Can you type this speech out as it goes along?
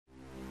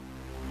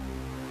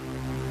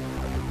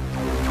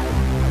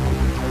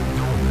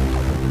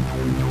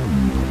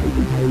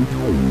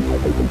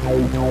This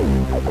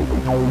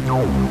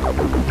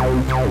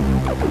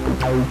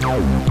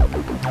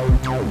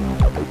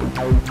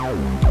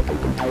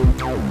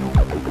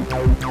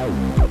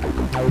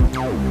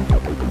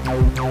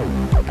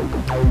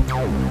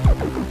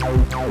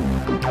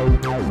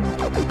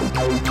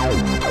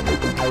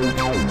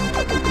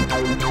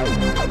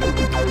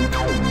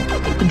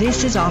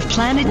is Off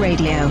Planet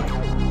Radio.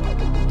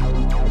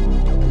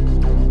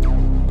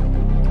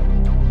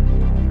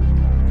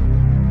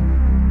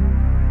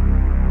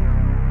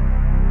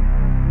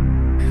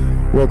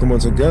 Welcome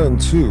once again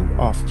to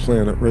Off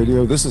Planet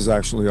Radio. This is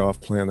actually Off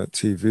Planet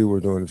TV.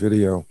 We're doing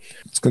video.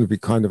 It's going to be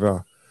kind of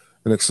an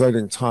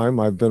exciting time.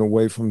 I've been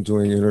away from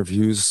doing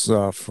interviews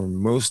for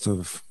most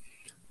of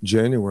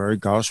January.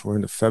 Gosh, we're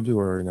into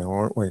February now,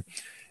 aren't we?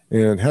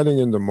 And heading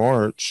into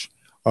March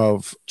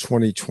of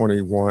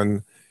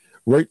 2021,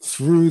 right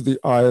through the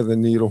eye of the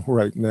needle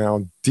right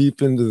now,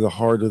 deep into the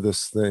heart of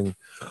this thing.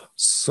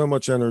 So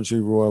much energy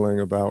roiling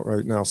about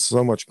right now,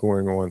 so much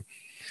going on.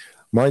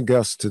 My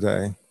guest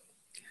today,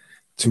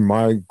 to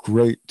my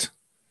great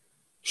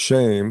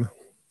shame,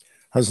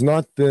 has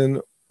not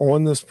been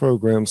on this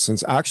program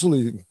since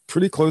actually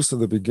pretty close to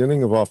the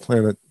beginning of Off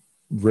Planet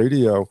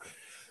Radio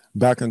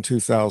back in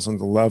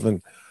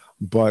 2011.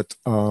 But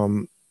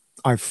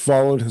I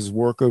followed his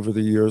work over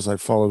the years. I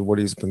followed what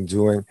he's been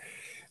doing.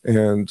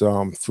 And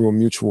through a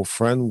mutual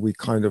friend, we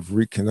kind of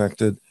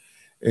reconnected.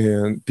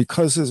 And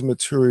because his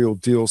material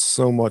deals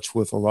so much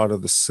with a lot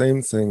of the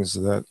same things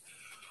that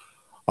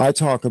I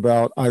talk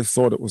about, I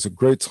thought it was a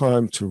great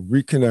time to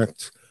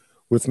reconnect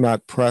with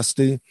Matt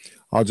Presti.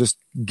 I'll just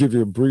give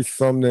you a brief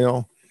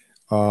thumbnail.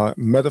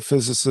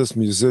 Metaphysicist,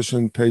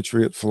 musician,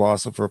 patriot,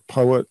 philosopher,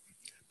 poet,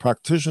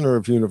 practitioner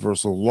of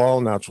universal law,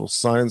 natural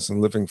science,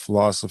 and living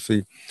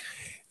philosophy.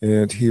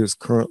 And he is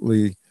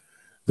currently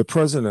the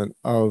president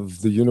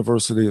of the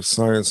University of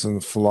Science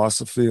and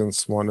Philosophy in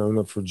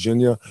Swanona,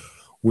 Virginia,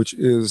 which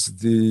is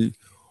the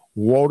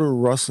Walter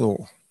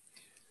Russell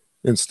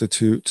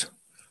Institute.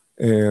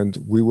 And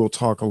we will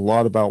talk a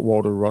lot about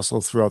Walter Russell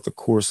throughout the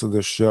course of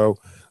this show.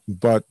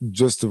 But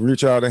just to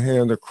reach out a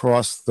hand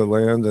across the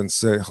land and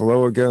say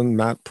hello again,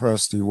 Matt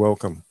Presti,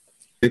 welcome.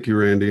 Thank you,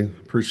 Randy.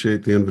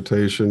 Appreciate the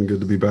invitation. Good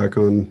to be back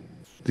on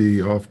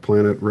the Off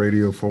Planet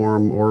Radio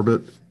Forum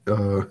orbit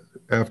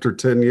after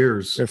 10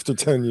 years. After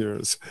 10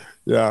 years.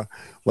 Yeah.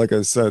 Like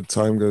I said,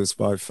 time goes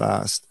by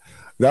fast.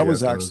 That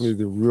was actually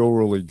the real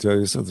early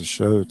days of the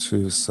show,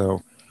 too.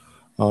 So,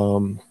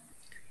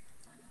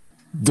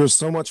 there's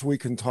so much we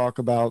can talk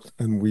about,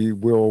 and we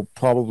will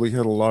probably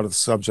hit a lot of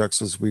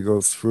subjects as we go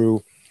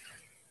through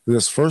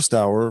this first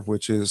hour,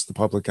 which is the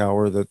public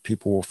hour that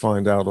people will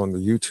find out on the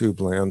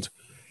YouTube land.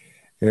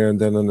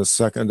 And then in the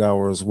second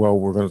hour as well,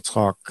 we're going to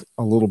talk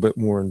a little bit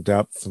more in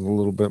depth and a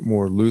little bit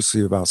more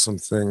loosely about some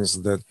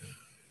things that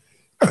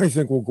I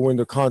think will go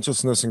into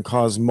consciousness and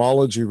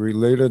cosmology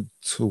related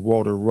to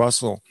Walter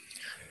Russell.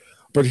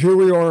 But here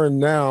we are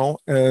now,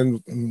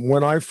 and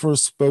when I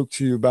first spoke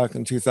to you back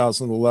in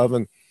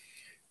 2011,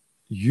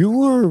 you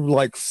were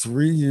like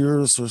 3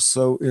 years or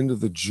so into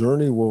the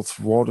journey with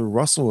Walter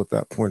Russell at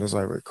that point, as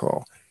I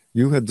recall.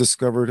 You had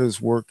discovered his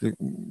work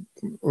in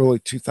early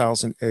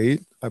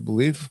 2008, I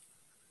believe.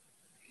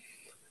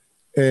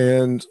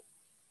 And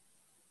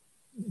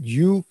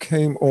you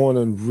came on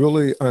and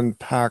really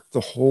unpacked the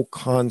whole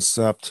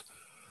concept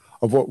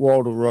of what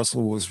Walter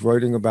Russell was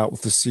writing about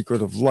with The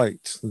Secret of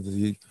Light,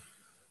 the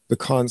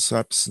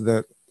concepts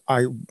that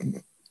I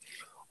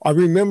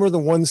remember the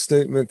one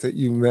statement that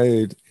you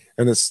made,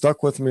 and it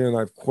stuck with me, and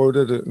I've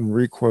quoted it and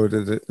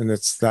requoted it, and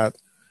it's that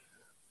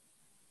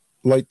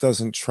light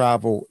doesn't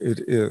travel, it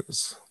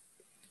is.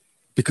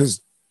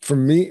 Because for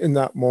me in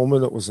that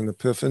moment, it was an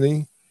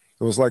epiphany.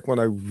 It was like when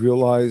I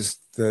realized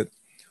that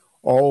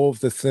all of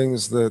the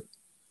things that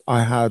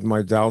I had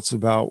my doubts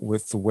about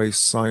with the way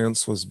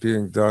science was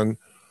being done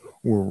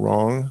were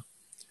wrong.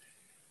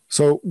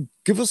 So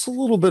give us a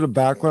little bit of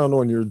background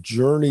on your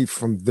journey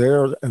from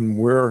there and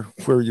where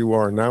you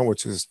are now,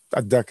 which is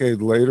a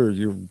decade later.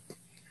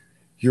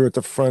 You're at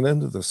the front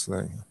end of this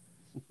thing.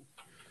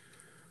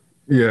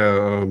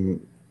 Yeah,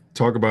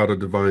 talk about a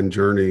divine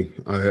journey.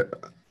 How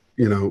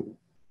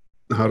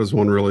does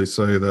one really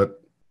say that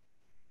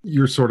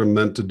you're sort of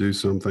meant to do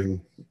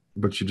something,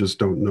 but you just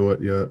don't know it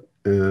yet?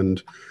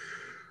 And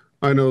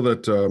I know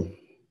that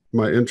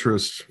my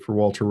interest for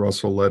Walter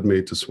Russell led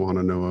me to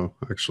Swananoa.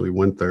 I actually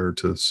went there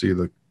to see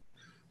the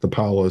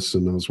palace,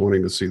 and I was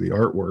wanting to see the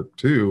artwork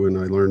too. And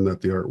I learned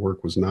that the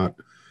artwork was not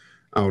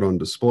out on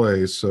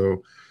display.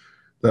 So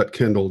that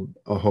kindled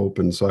a hope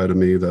inside of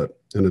me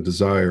and a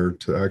desire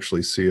to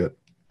actually see it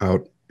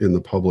out in the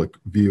public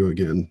view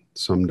again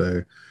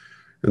someday.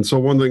 And so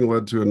one thing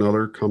led to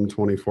another. Come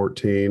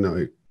 2014,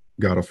 I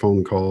got a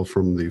phone call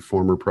from the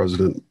former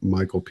president,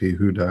 Michael P.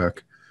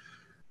 Hudak,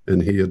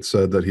 and he had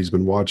said that he's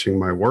been watching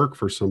my work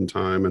for some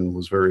time and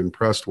was very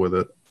impressed with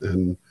it,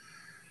 and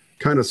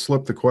kind of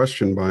slipped the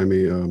question by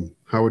me,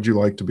 how would you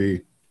like to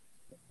be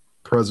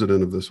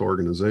president of this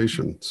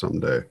organization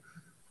someday?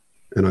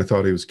 And I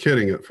thought he was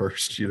kidding at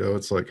first.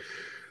 It's like,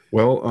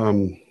 Well,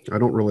 I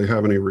don't really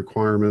have any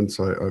requirements.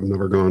 I've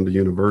never gone to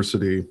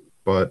university,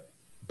 but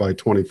by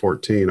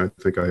 2014, I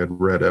think I had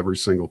read every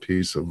single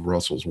piece of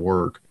Russell's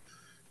work.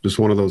 Just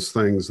one of those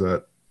things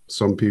that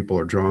some people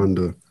are drawn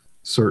to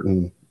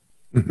certain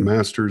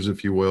masters,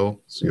 if you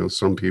will. So,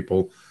 some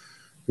people,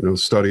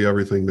 study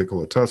everything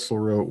Nikola Tesla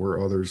wrote, where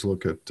others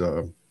look at,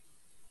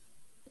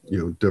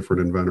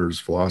 different inventors,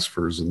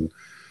 philosophers, and,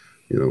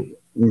 a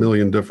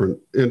million different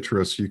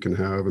interests you can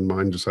have. And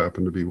mine just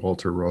happened to be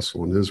Walter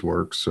Russell and his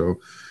work. So,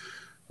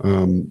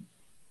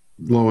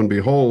 lo and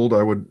behold,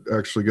 I would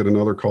actually get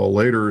another call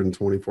later in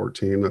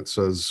 2014 that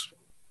says,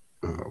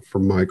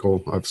 from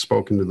Michael, I've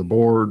spoken to the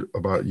board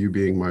about you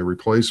being my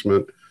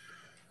replacement,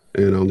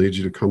 and I'll need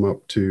you to come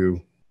up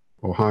to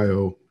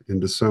Ohio in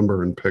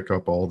December and pick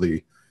up all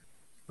the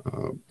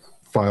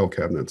file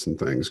cabinets and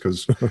things,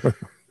 because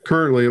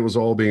currently it was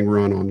all being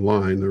run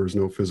online. There was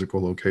no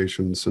physical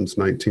location since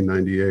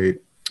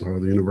 1998.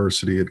 The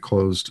university had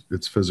closed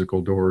its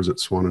physical doors at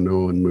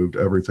Swannanoa and moved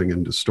everything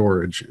into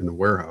storage in a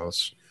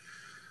warehouse.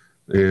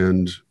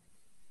 And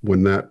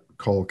when that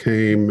call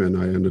came, and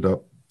I ended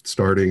up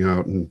starting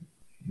out in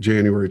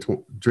January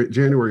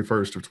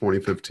 1st of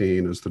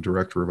 2015 as the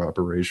director of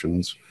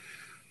operations,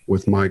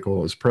 with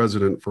Michael as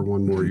president for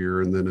one more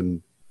year. And then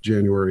in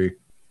January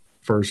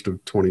 1st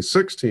of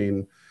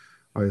 2016,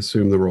 I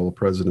assumed the role of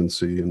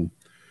presidency. And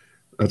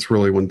that's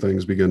really when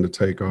things began to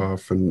take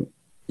off. And,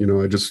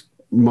 I just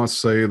must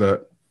say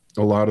that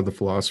a lot of the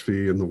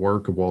philosophy and the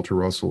work of Walter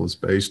Russell is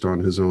based on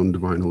his own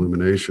divine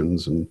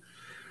illuminations. And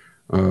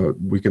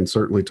we can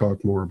certainly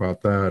talk more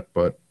about that,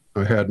 but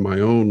I had my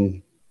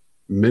own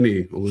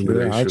mini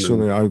illumination. Yeah,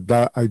 actually,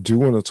 I do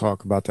want to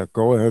talk about that.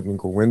 Go ahead and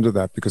go into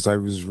that, because I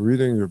was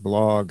reading your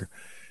blog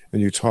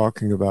and you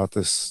talking about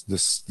this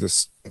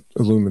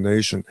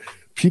illumination.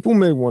 People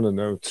may want to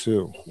know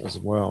too, as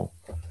well,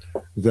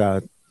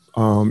 that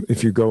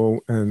if you go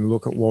and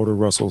look at Walter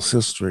Russell's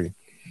history,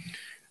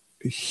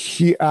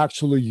 he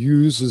actually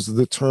uses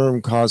the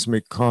term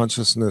cosmic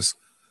consciousness.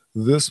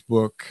 This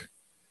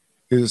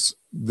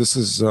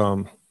is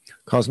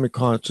Cosmic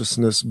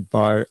Consciousness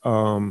by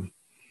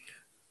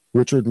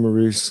Richard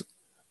Maurice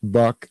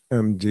Buck,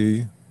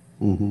 MD.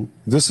 Mm-hmm.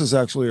 This is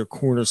actually a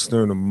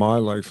cornerstone of my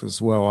life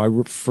as well. I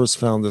first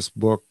found this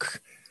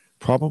book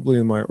probably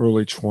in my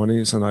early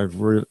 20s, and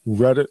I've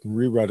read it and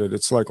reread it.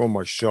 It's like on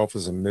my shelf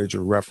as a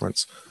major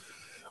reference.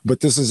 But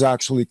this is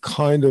actually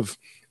kind of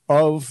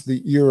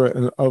the era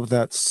and of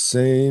that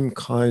same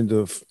kind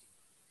of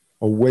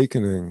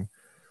awakening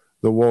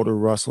that Walter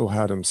Russell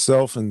had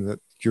himself, and that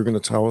you're going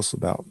to tell us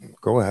about.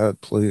 Go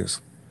ahead, please.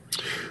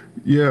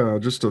 Yeah,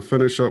 just to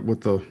finish up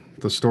with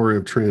the story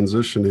of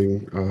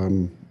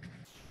transitioning,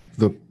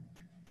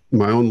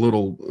 my own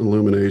little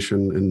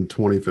illumination in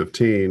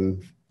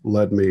 2015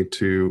 led me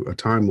to a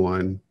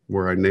timeline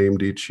where I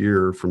named each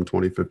year from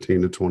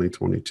 2015 to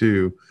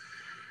 2022.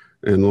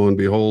 And lo and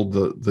behold,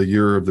 the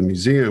year of the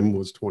museum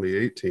was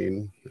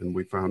 2018, and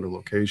we found a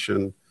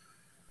location.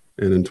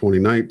 And in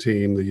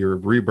 2019, the year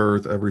of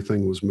rebirth,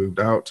 everything was moved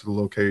out to the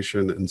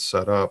location and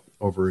set up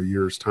over a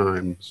year's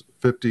time.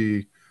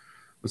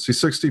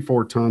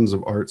 64 tons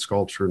of art,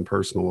 sculpture, and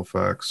personal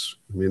effects.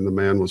 I mean, the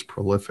man was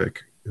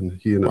prolific, and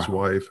he and his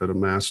wife had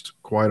amassed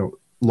quite a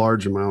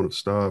large amount of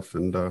stuff.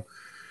 And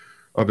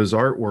of his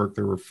artwork,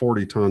 there were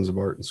 40 tons of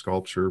art and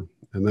sculpture,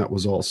 and that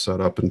was all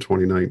set up in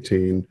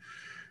 2019.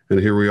 And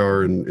here we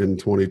are in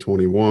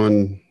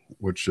 2021,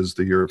 which is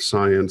the year of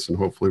science, and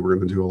hopefully we're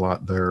going to do a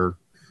lot there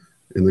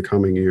in the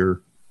coming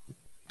year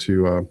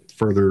to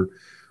further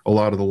a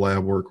lot of the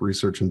lab work,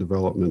 research, and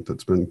development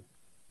that's been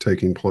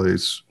taking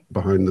place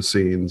behind the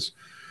scenes.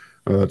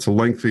 It's a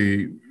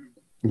lengthy,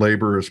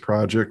 laborious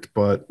project,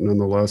 but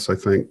nonetheless, I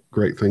think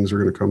great things are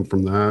going to come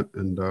from that.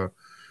 And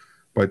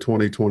by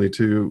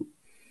 2022,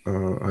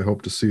 I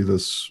hope to see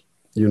this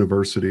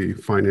university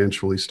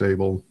financially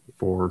stable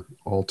for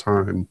all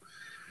time.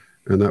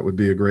 And that would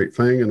be a great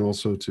thing. And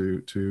also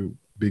to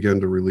begin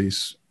to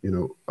release,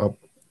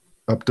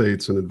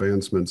 updates and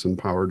advancements in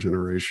power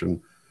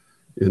generation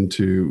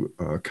into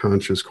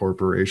conscious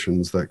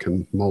corporations that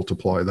can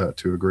multiply that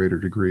to a greater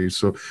degree.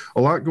 So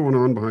a lot going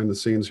on behind the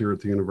scenes here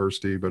at the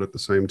university, but at the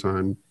same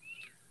time,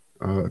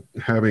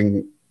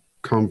 having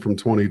come from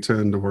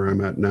 2010 to where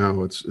I'm at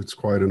now, it's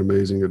quite an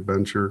amazing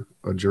adventure,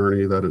 a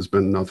journey that has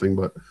been nothing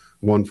but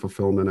one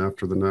fulfillment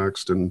after the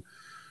next. And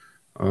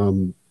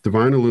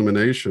divine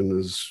illumination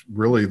is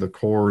really the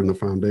core and the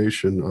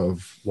foundation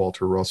of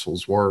Walter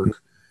Russell's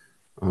work.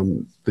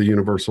 The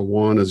Universal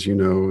One, as you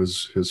know,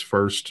 is his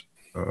first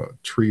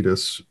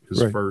treatise,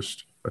 his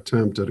first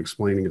attempt at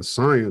explaining a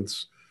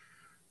science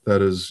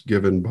that is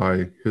given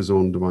by his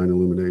own divine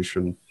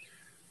illumination.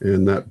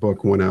 And that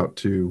book went out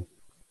to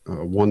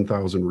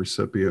 1,000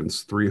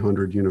 recipients,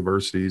 300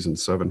 universities, and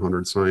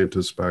 700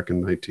 scientists back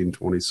in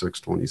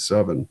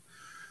 1926-27.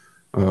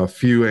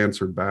 Few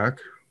answered back.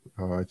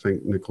 I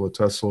think Nikola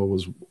Tesla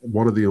was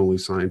one of the only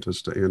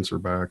scientists to answer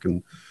back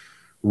and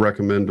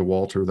recommend to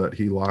Walter that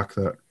he lock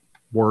that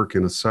work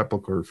in a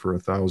sepulcher for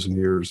 1,000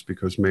 years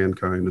because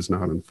mankind is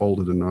not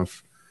unfolded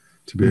enough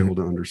to be able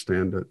to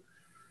understand it.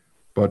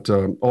 But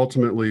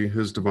ultimately,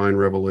 his divine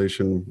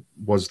revelation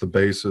was the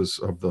basis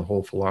of the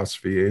whole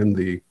philosophy and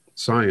the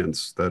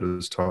science that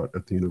is taught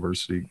at the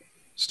university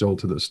still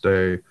to this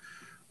day.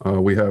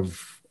 We have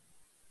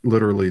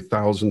literally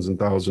thousands and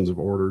thousands of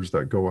orders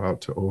that go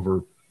out to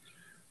over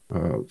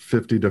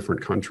 50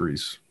 different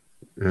countries.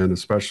 And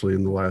especially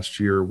in the last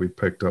year, we've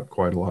picked up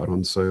quite a lot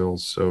on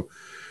sales. So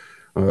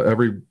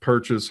every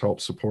purchase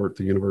helps support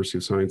the University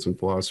of Science and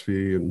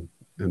Philosophy and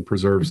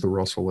preserves the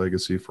Russell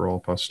legacy for all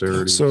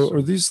posterity. So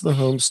are these the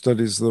home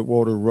studies that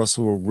Walter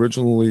Russell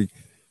originally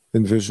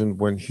envisioned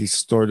when he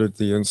started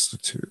the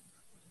Institute?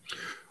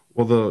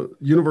 Well, the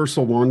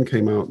Universal One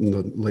came out in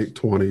the late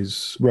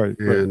 20s. Right.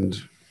 And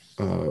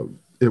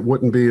it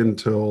wouldn't be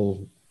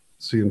until,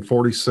 in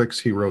 46,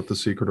 he wrote The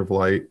Secret of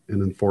Light.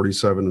 And in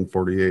 47 and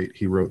 48,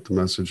 he wrote The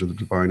Message of the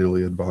Divine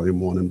Illiad, Volume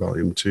 1 and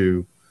Volume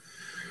 2.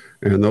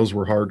 And those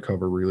were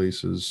hardcover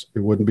releases. It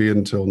wouldn't be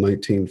until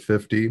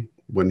 1950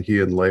 when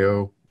he and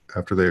Lao,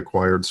 after they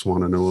acquired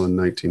Swannanoa in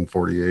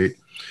 1948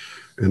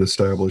 and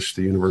established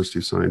the University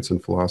of Science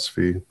and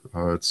Philosophy,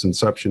 its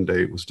inception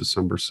date was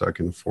December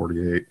 2nd of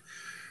 48.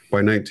 By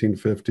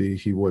 1950,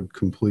 he would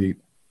complete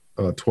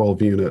a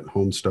 12-unit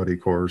home study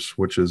course,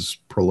 which is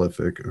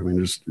prolific. I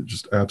mean,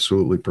 just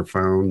absolutely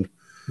profound.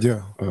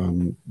 Yeah.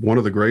 One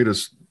of the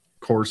greatest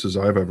courses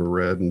I've ever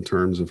read in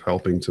terms of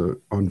helping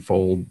to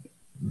unfold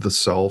the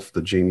self,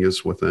 the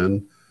genius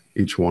within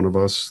each one of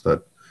us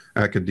that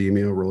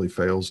academia really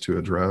fails to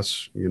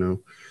address, you know.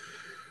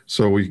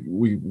 So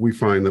we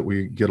find that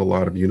we get a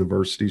lot of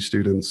university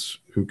students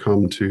who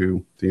come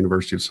to the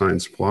University of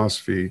Science and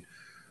Philosophy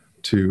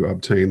to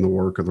obtain the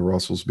work of the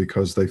Russells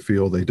because they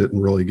feel they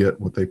didn't really get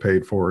what they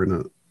paid for in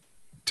a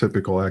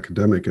typical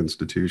academic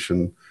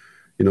institution.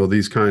 You know,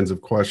 these kinds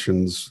of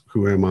questions,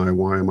 who am I,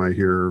 why am I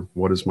here,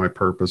 what is my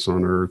purpose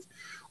on earth,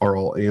 are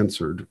all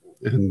answered.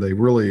 And they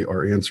really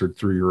are answered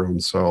through your own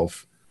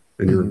self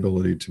and your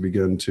ability to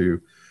begin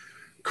to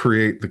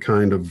create the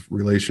kind of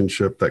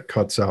relationship that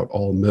cuts out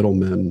all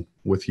middlemen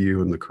with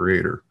you and the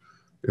creator.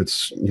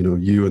 It's, you know,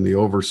 you and the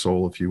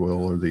oversoul, if you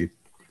will, or the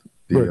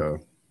right.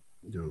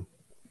 You know,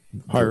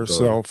 higher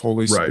self,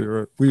 Holy right.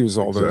 Spirit. We use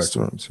all Exactly. those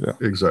terms. Yeah,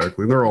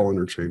 exactly. They're all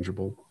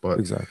interchangeable, but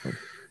exactly.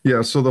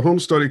 Yeah. So the home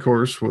study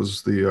course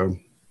was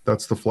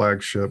that's the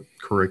flagship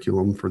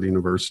curriculum for the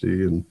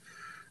university, and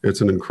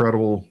it's an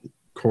incredible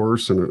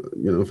course. And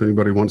you know, if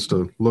anybody wants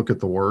to look at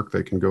the work,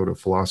 they can go to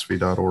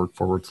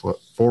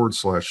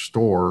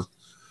philosophy.org/store,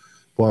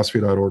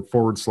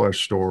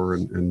 philosophy.org/store,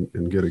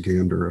 and get a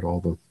gander at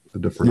all the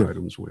different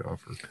items we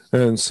offer.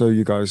 And so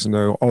you guys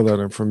know all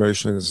that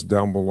information is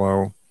down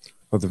below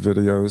of the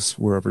videos,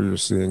 wherever you're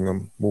seeing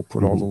them. We'll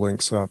put all the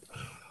links up.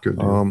 Good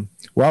deal.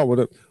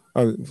 Wow,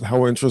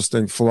 how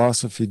interesting.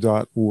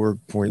 Philosophy.org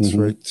points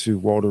right to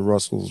Walter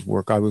Russell's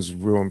work. I was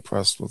real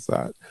impressed with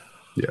that.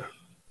 Yeah.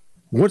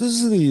 What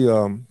is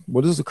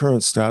the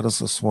current status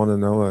of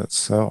Swannanoa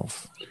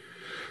itself?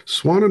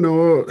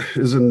 Swannanoa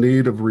is in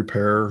need of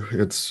repair.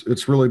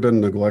 It's really been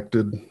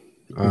neglected.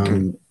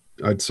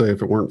 I'd say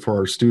if it weren't for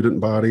our student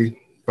body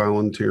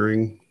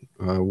volunteering,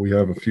 we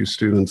have a few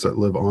students that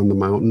live on the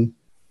mountain,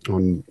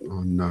 on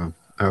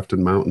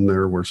Afton Mountain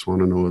there where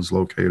Swannanoa is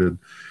located.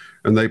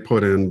 And they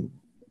put in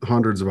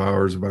hundreds of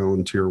hours of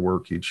volunteer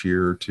work each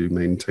year to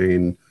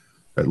maintain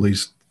at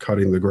least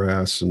cutting the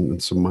grass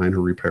and some minor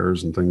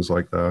repairs and things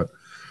like that.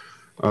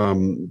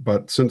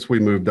 But since we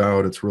moved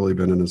out, it's really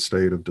been in a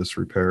state of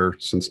disrepair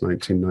since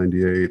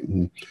 1998.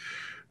 And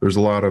there's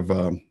a lot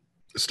of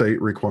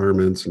state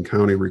requirements and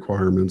county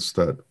requirements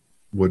that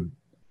would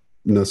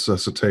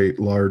necessitate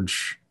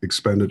large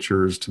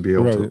expenditures to be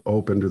able to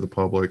open to the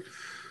public.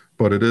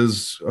 But it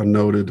is a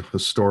noted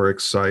historic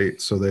site,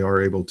 so they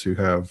are able to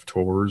have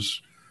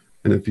tours.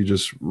 And if you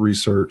just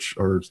research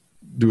or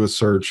do a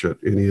search at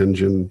any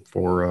engine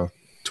for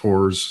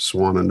tours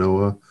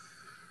Swannanoa,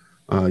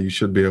 you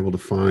should be able to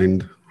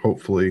find,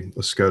 hopefully,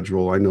 a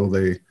schedule. I know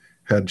they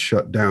had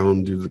shut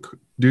down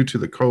due to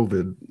the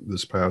COVID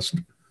this past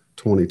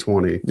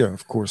 2020. Yeah,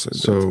 of course.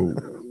 So,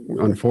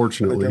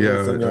 unfortunately,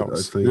 I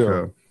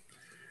think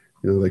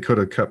you know, they could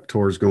have kept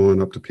tours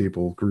going up to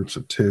people, groups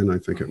of 10, I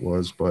think it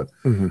was. But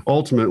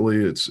ultimately,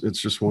 it's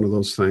just one of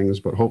those things.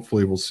 But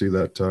hopefully, we'll see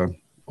that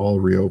all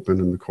reopen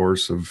in the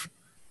course of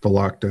the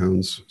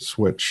lockdowns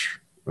switch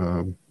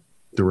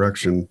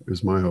direction,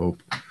 is my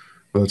hope.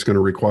 But it's going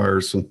to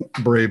require some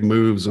brave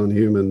moves on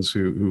humans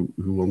who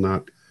will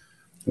not,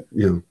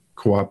 you know,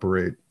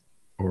 cooperate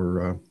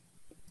or,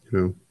 you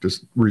know,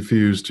 just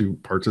refuse to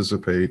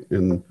participate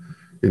in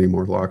any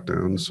more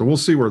lockdowns. So we'll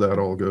see where that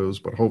all goes.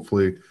 But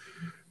hopefully,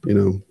 you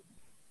know,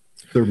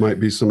 there might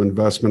be some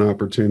investment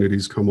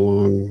opportunities come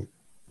along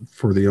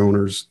for the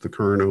owners, the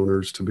current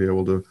owners, to be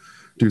able to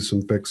do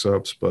some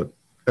fix-ups. But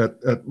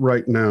at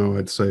right now,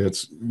 I'd say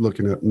it's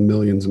looking at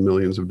millions and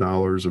millions of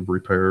dollars of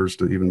repairs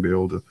to even be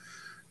able to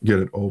get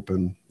it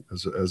open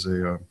as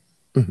a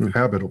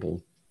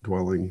habitable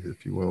dwelling,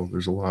 if you will.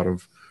 There's a lot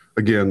of,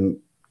 again,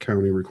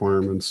 county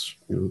requirements,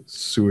 you know,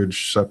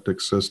 sewage,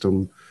 septic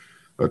system,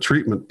 a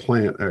treatment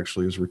plant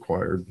actually is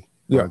required.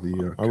 Yeah, by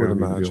the I would county to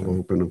be imagine. able to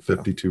open a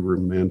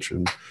 52-room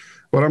mansion.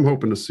 But I'm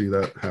hoping to see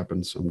that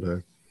happen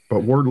someday.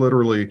 But we're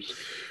literally,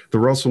 the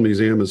Russell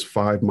Museum is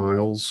 5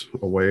 miles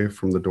away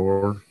from the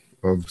door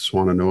of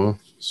Swannanoa.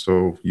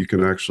 So you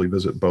can actually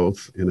visit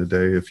both in a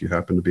day if you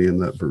happen to be in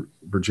that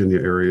Virginia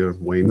area,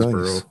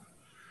 Waynesboro. Nice.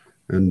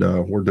 And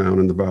we're down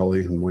in the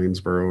valley in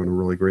Waynesboro in a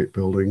really great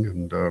building.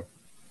 And,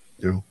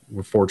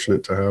 we're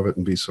fortunate to have it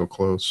and be so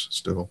close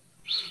still.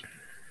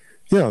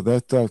 Yeah,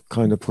 that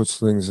kind of puts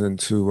things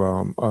into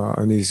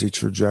an easy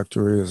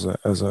trajectory as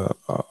a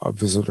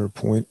visitor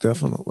point,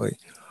 definitely.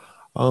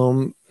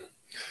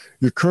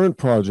 Your current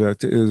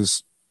project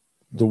is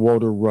the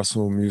Walter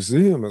Russell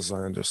Museum, as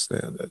I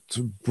understand it,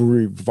 to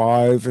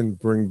revive and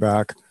bring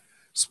back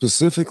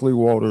specifically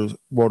Walter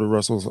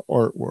Russell's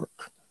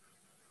artwork,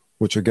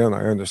 which again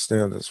I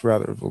understand is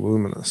rather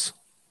voluminous.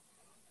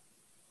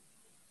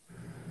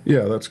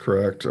 Yeah, that's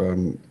correct.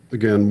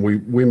 Again,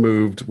 we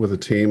moved with a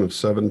team of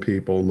 7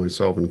 people,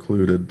 myself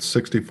included,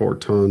 64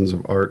 tons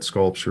of art,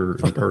 sculpture,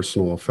 and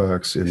personal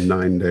effects in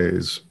 9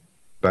 days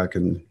back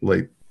in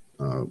late,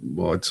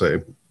 I'd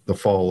say the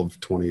fall of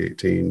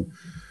 2018.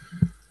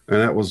 And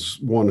that was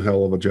one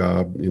hell of a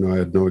job. I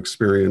had no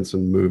experience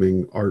in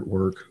moving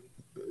artwork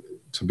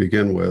to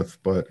begin with,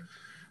 but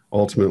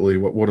ultimately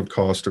what would have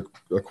cost a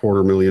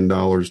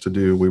 $250,000 to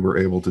do, we were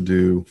able to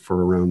do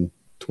for around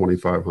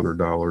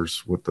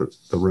 $2,500 with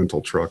the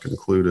rental truck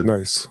included.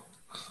 Nice.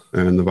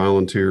 And the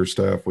volunteer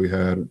staff we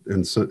had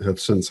and have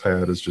since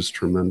had is just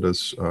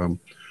tremendous.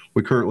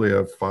 We currently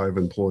have 5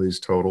 employees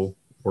total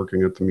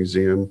working at the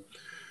museum,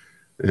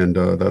 and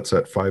that's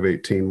at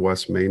 518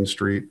 West Main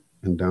Street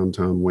in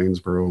downtown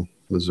Waynesboro,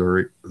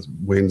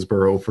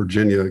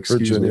 Virginia.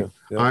 Excuse me.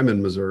 Yeah. I'm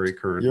in Missouri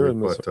currently. You're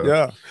in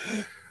Missouri.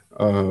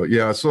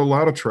 So a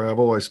lot of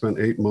travel. I spent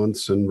 8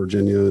 months in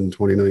Virginia in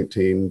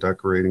 2019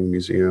 decorating the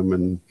museum,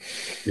 and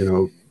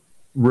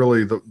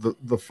really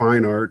the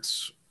fine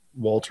arts,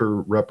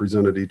 Walter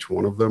represented each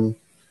one of them.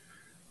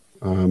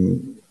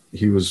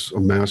 He was a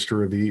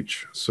master of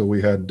each, so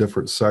we had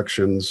different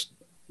sections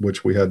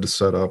which we had to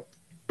set up,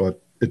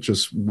 but it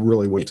just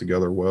really went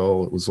together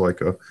well. It was like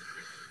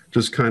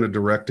just kind of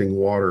directing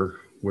water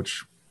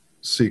which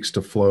seeks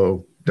to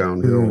flow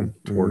downhill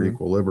toward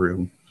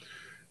equilibrium.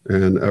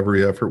 And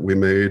every effort we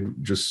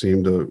made just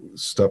seemed to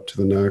step to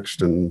the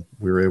next, and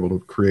we were able to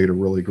create a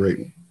really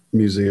great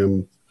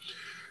museum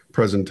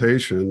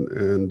presentation.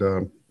 And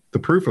the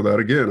proof of that,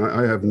 again,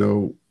 I have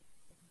no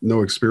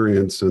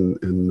experience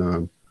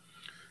in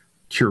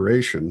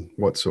curation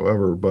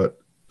whatsoever, but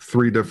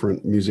 3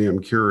 different museum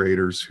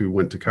curators who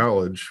went to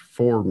college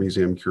for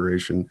museum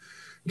curation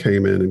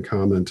came in and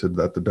commented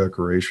that the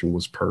decoration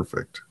was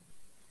perfect.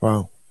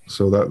 Wow.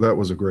 So that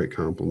was a great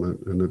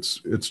compliment, and it's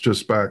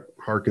just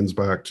harkens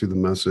back to the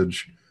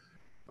message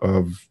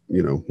of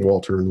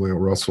Walter and Lao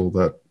Russell,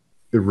 that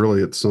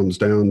it sums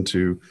down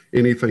to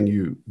anything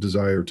you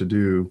desire to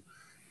do,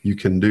 you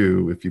can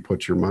do if you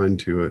put your mind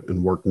to it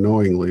and work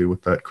knowingly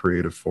with that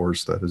creative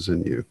force that is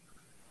in you.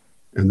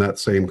 And that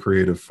same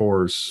creative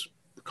force,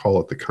 call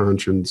it the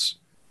conscience,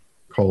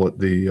 call it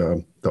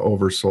the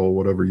oversoul,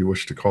 whatever you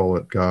wish to call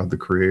it, God, the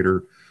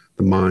creator,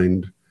 the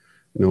mind.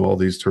 All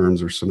these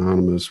terms are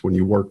synonymous. When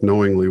you work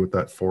knowingly with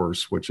that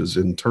force, which is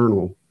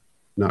internal,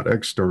 not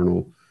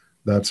external,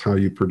 that's how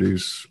you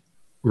produce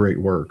great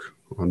work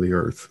on the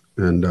earth.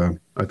 And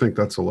I think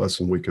that's a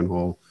lesson we can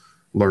all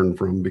learn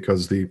from,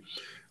 because the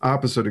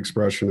opposite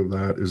expression of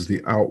that is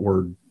the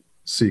outward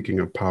seeking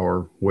of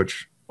power,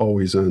 which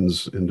always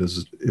ends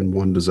in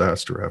one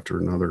disaster after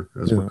another,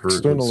 as we're currently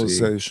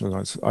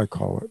externalization, I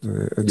call it,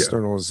 the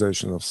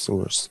externalization of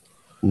source,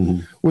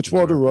 which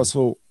Walter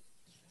Russell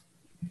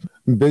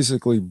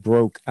basically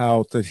broke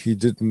out, that he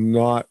did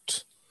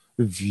not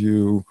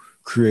view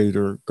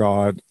creator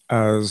God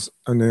as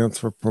an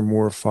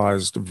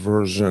anthropomorphized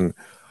version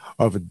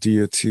of a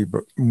deity,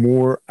 but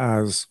more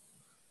as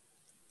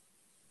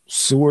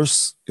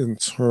source in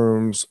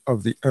terms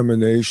of the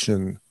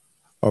emanation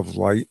of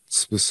light,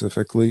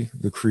 specifically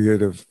the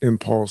creative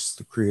impulse,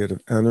 the creative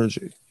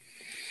energy.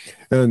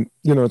 And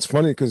it's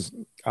funny because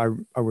I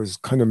was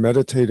kind of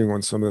meditating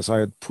on some of this. I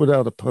had put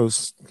out a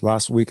post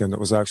last weekend that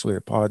was actually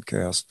a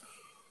podcast,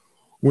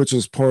 which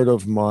is part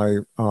of my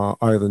Eye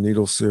of the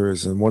Needle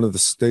series. And one of the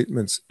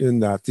statements in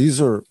that, these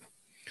are,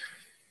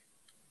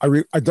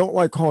 I don't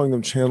like calling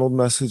them channeled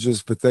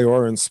messages, but they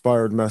are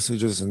inspired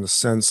messages in the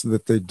sense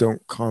that they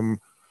don't come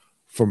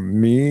from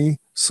me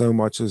so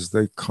much as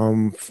they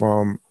come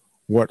from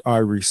what I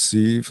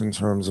receive in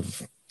terms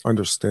of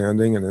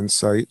understanding and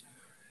insight.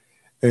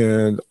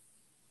 And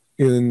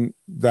in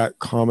that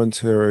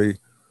commentary,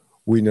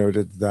 we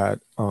noted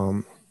that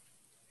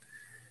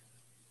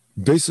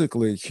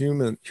basically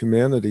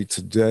humanity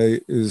today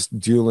is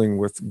dealing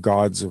with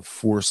gods of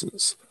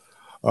forces,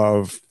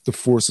 of the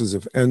forces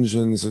of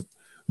engines,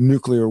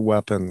 nuclear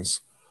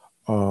weapons,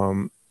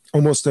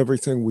 almost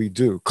everything we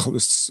do,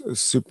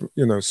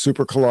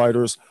 super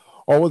colliders,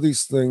 all of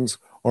these things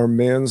are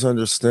man's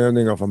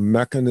understanding of a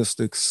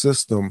mechanistic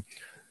system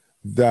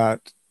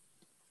that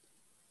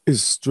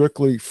is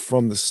strictly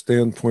from the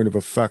standpoint of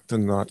effect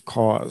and not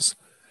cause.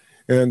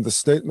 And the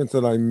statement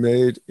that I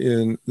made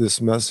in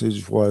this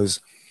message was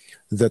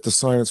that the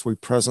science we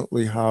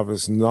presently have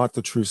is not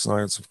the true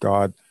science of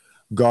God.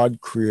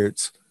 God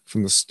creates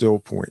from the still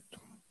point.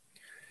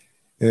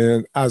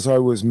 And as I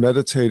was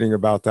meditating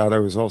about that, I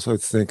was also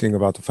thinking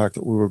about the fact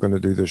that we were going to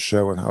do this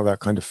show and how that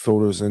kind of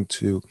filters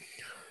into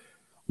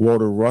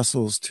Walter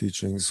Russell's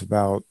teachings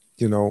about,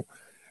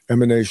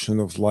 emanation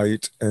of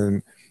light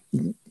and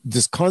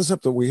this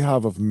concept that we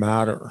have of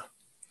matter,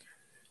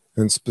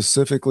 and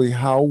specifically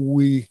how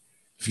we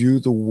view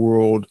the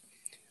world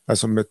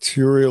as a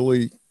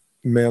materially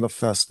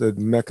manifested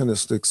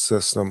mechanistic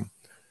system,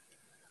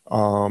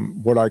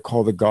 what I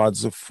call the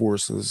gods of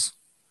forces,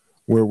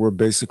 where we're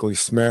basically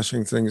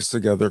smashing things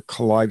together,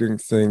 colliding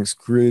things,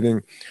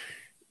 creating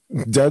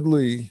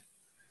deadly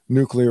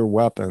nuclear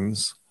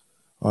weapons,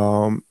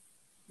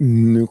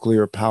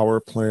 nuclear power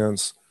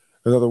plants.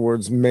 In other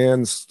words,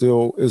 man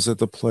still is at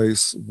the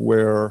place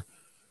where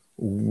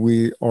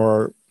we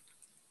are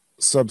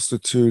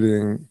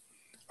substituting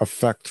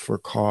effect for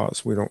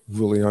cause. We don't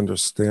really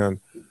understand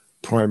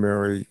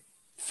primary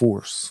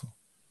force.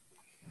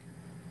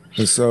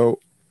 And so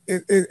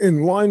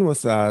in line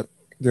with that,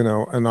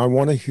 and I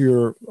want to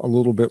hear a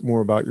little bit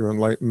more about your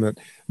enlightenment.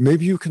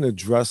 Maybe you can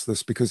address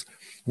this, because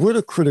we're at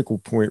a critical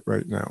point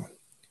right now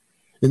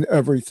in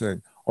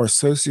everything. Our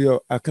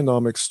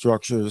socioeconomic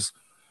structures,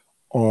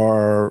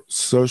 our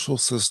social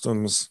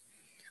systems,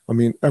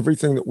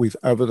 everything that we've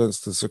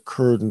evidenced has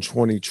occurred in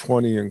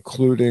 2020,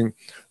 including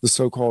the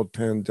so-called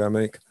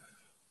pandemic,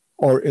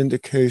 are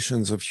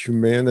indications of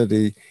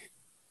humanity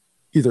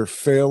either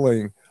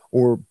failing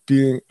or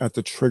being at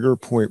the trigger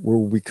point where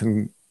we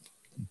can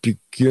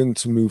begin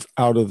to move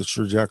out of the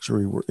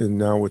trajectory we're in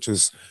now, which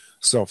is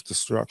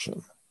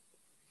self-destruction.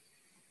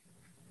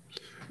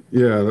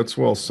 Yeah, that's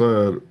well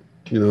said.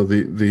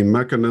 The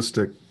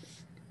mechanistic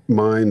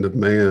mind of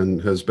man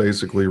has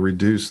basically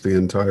reduced the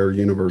entire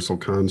universal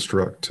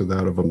construct to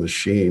that of a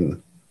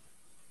machine.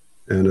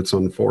 And it's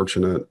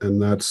unfortunate.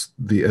 And that's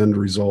the end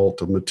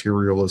result of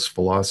materialist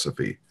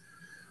philosophy.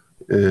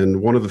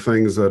 And one of the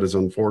things that is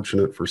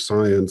unfortunate for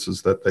science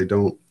is that they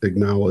don't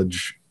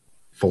acknowledge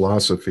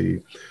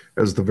philosophy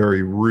as the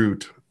very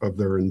root of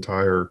their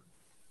entire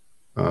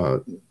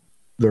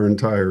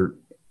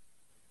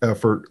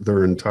effort,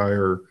 their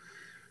entire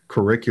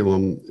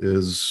curriculum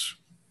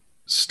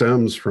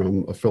stems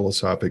from a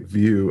philosophic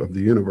view of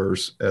the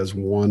universe as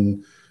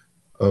one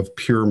of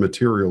pure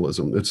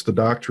materialism. It's the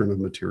doctrine of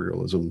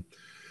materialism.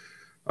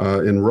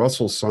 In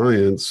Russell's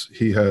science,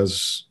 he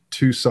has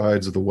two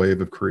sides of the wave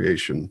of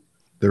creation.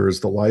 There is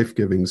the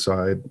life-giving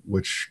side,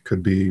 which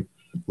could be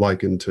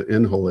likened to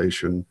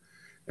inhalation,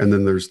 and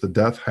then there's the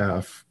death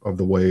half of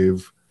the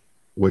wave,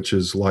 which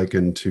is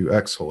likened to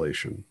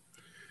exhalation.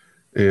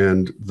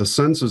 And the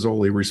senses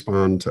only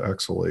respond to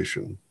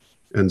exhalation.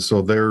 And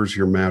so there's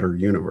your matter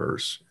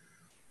universe.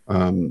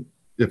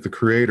 If the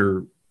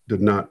creator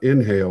did not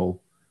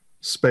inhale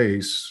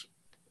space,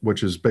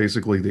 which is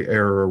basically the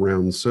air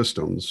around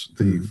systems,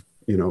 the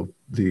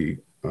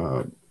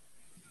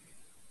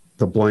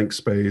blank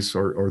space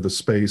or the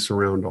space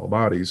around all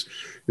bodies,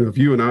 if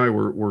you and I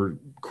were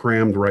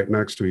crammed right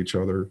next to each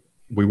other,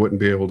 we wouldn't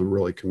be able to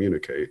really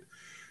communicate.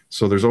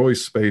 So there's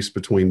always space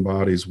between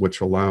bodies,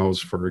 which allows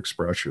for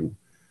expression.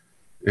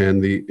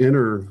 And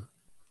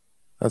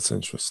that's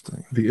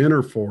interesting. The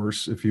inner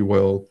force, if you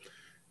will,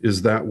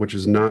 is that which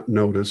is not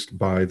noticed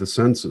by the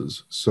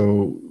senses.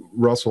 So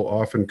Russell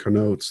often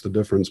connotes the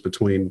difference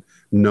between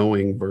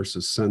knowing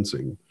versus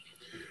sensing.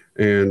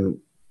 And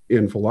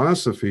in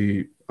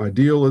philosophy,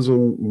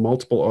 idealism,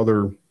 multiple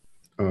other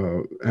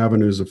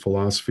avenues of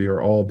philosophy are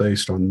all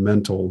based on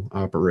mental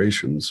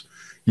operations.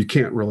 You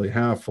can't really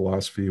have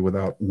philosophy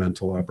without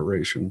mental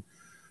operation.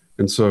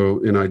 And so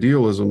in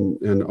idealism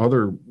and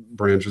other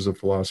branches of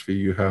philosophy,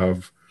 you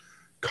have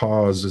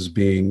cause as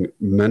being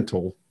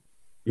mental,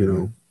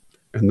 and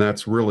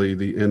that's really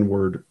the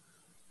inward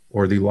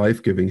or the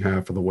life-giving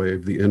half of the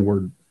wave, the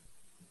inward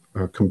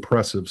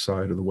compressive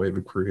side of the wave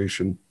of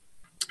creation.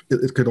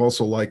 It could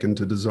also liken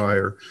to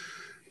desire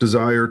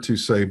to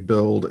say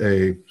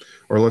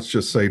or let's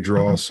just say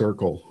draw a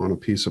circle on a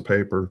piece of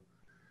paper.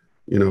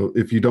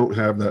 If you don't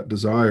have that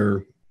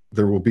desire,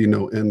 there will be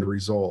no end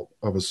result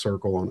of a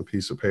circle on a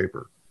piece of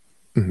paper.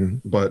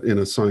 Mm-hmm. But in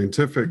a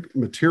scientific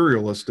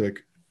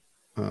materialistic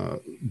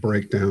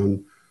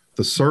breakdown,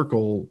 the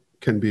circle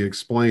can be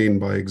explained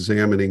by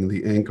examining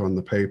the ink on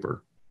the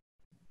paper.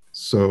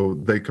 So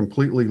they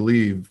completely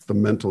leave the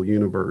mental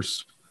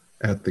universe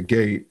at the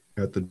gate,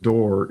 at the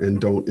door,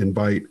 and don't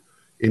invite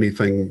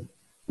anything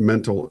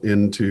mental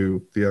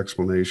into the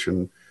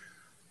explanation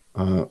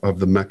of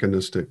the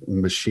mechanistic,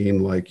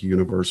 machine-like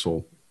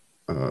universal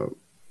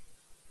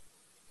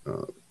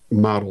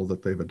model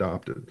that they've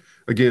adopted.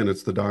 Again,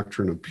 it's the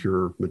doctrine of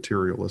pure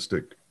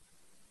materialistic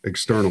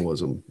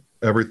externalism.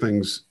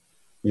 Everything's,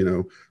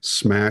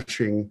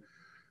 smashing,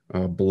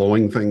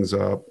 blowing things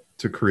up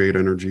to create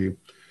energy.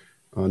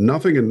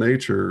 Nothing in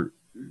nature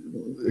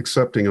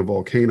accepting a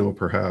volcano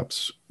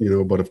perhaps,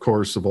 but of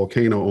course the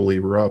volcano only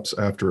erupts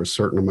after a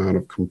certain amount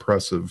of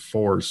compressive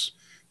force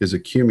is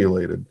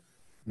accumulated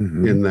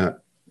in that,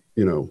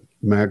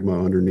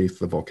 magma underneath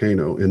the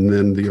volcano, and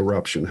then the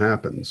eruption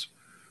happens.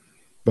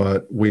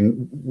 But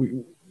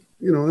and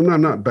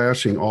I'm not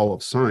bashing all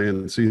of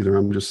science either.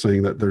 I'm just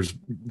saying that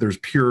there's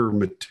pure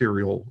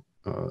material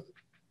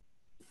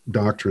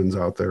doctrines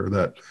out there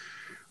that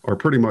are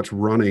pretty much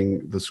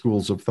running the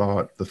schools of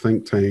thought, the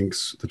think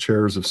tanks, the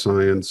chairs of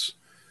science,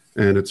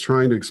 and it's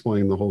trying to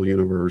explain the whole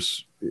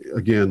universe,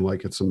 again,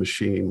 like it's a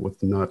machine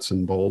with nuts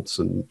and bolts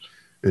and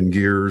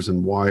gears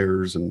and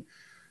wires. And,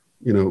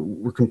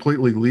 we're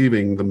completely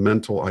leaving the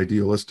mental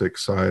idealistic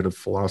side of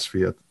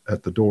philosophy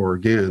at the door,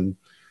 again,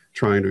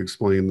 trying to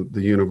explain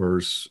the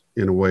universe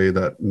in a way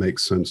that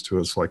makes sense to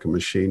us like a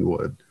machine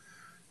would.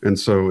 And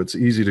so it's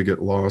easy to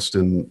get lost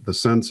in the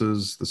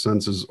senses. The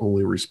senses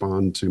only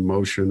respond to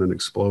motion and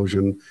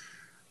explosion.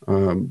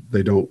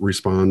 They don't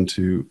respond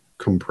to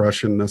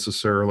compression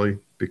necessarily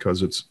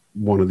because it's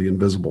one of the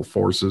invisible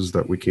forces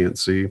that we can't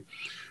see.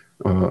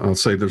 I'll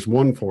say there's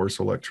one force,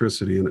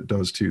 electricity, and it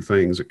does two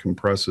things. It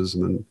compresses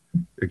and then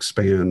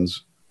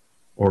expands,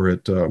 or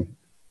it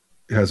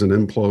has an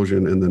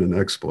implosion and then an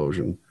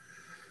explosion.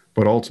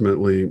 But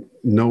ultimately,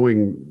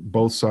 knowing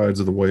both sides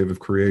of the wave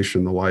of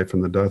creation, the life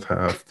and the death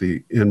half,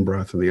 the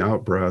in-breath and the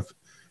out-breath,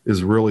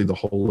 is really the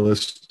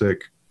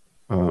holistic,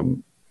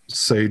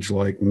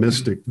 sage-like,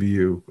 mystic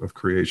view of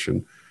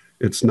creation.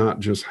 It's not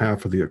just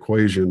half of the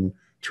equation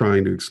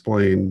trying to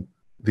explain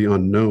the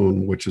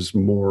unknown, which is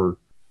more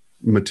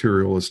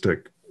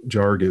materialistic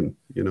jargon.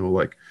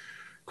 Like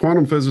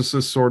quantum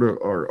physicists sort of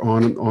are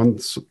on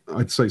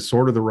I'd say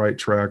sort of the right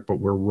track, but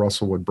where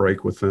Russell would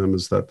break with them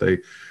is that they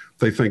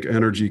think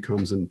energy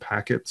comes in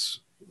packets,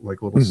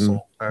 like little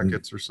salt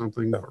packets or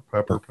something, or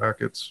pepper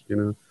packets,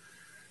 and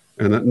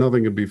that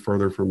nothing could be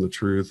further from the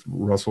truth.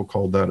 Russell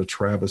called that a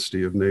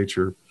travesty of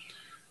nature.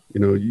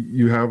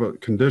 You have a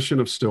condition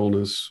of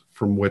stillness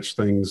from which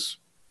things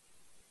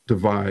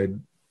divide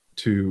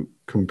to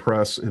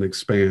compress and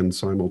expand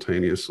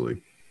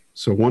simultaneously.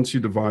 So once you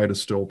divide a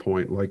still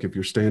point, like if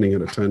you're standing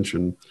at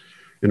attention,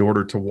 in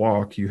order to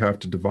walk, you have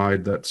to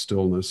divide that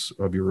stillness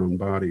of your own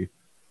body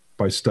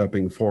by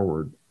stepping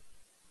forward.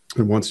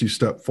 And once you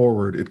step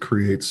forward, it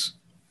creates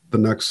the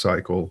next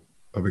cycle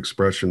of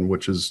expression,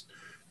 which is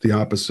the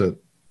opposite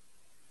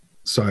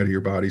side of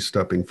your body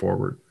stepping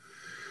forward.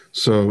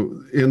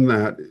 So in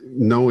that,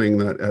 knowing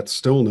that at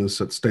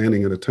stillness, at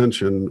standing at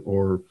attention,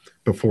 or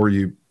before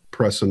you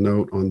press a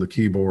note on the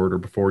keyboard, or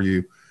before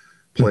you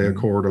play a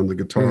chord on the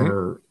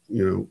guitar,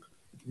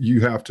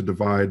 you have to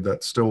divide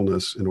that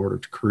stillness in order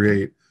to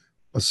create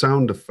a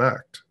sound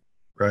effect,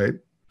 right?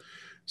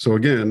 So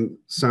again,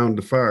 sound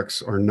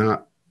effects are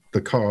not the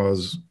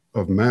cause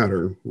of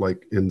matter.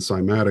 Like in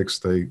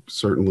cymatics, they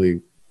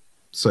certainly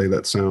say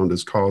that sound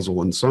is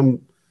causal in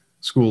some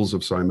schools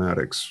of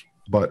cymatics,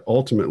 but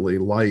ultimately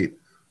light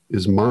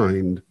is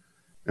mind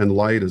and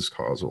light is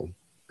causal.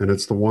 And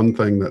it's the one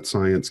thing that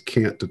science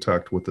can't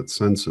detect with its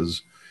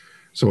senses.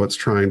 So it's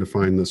trying to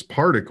find this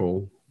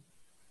particle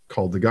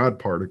called the God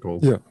particle,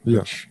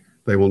 which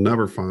they will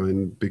never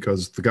find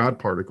because the God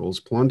particle is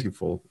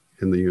plentiful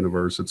in the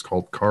universe. It's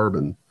called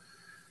carbon.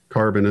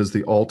 Carbon is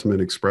the ultimate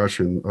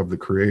expression of the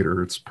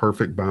creator. It's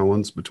perfect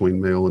balance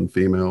between male and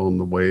female in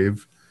the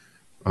wave,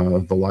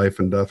 the life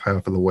and death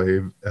half of the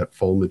wave at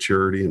full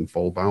maturity and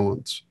full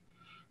balance.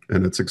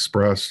 And it's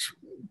expressed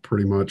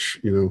pretty much,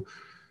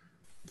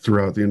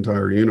 throughout the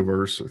entire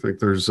universe. I think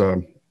there's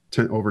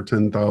over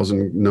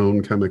 10,000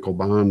 known chemical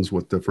bonds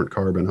with different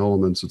carbon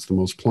elements. It's the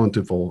most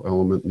plentiful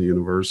element in the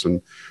universe.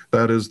 And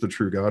that is the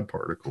true God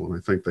particle. And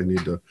I think they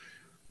need to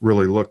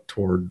really look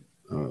toward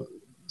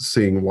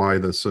seeing why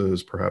this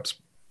is. Perhaps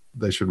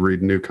they should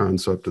read New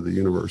Concept of the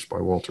Universe by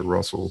Walter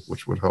Russell,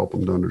 which would help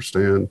them to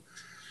understand.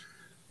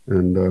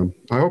 And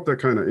I hope that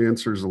kind of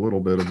answers a little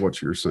bit of what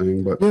you're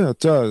saying. But yeah, it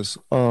does.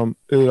 It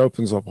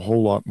opens up a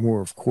whole lot more,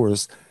 of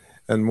course.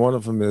 And one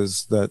of them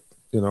is that,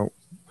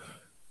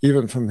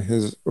 even from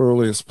his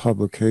earliest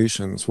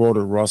publications,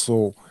 Walter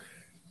Russell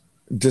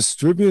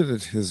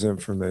distributed his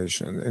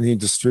information, and he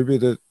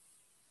distributed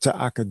to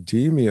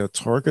academia,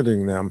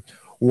 targeting them,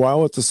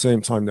 while at the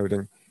same time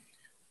noting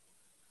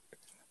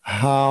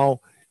how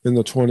in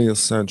the 20th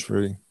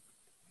century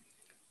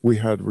we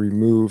had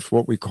removed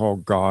what we call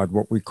God,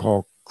 what we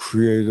call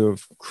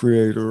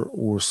creator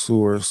or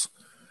source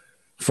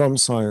from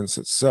science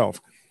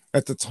itself.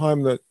 At the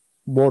time that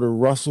Walter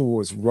Russell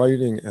was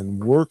writing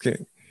and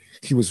working,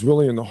 he was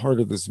really in the heart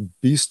of this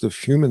beast of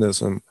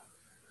humanism,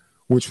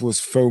 which was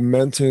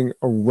fomenting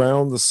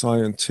around the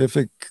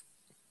scientific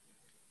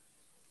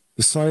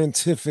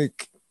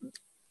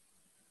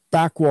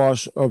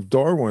backwash of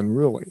Darwin,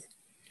 really,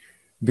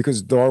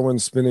 because Darwin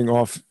spinning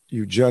off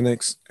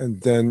eugenics,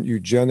 and then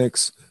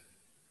eugenics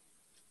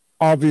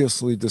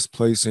obviously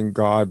displacing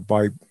God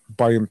by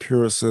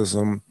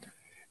empiricism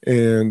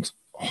and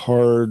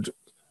hard,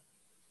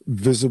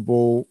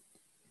 visible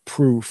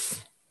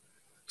proof,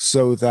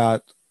 so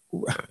that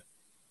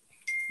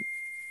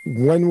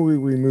when we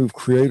remove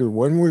creator,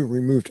 when we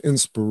removed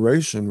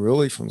inspiration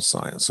really from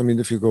science, I mean,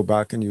 if you go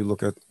back and you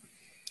look at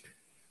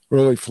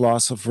early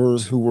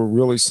philosophers who were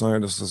really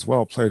scientists as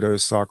well, Plato,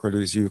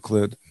 Socrates,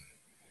 Euclid,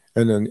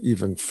 and then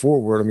even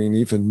forward, I mean,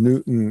 even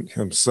Newton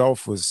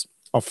himself was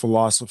a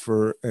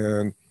philosopher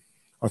and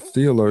a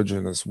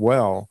theologian as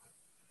well.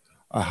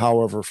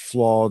 However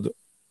flawed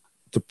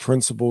the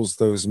principles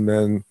those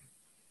men,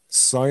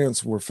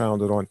 science were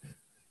founded on,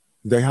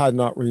 they had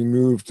not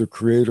removed the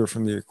creator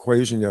from the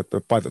equation yet.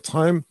 But by the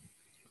time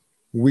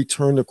we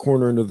turn the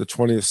corner into the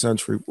 20th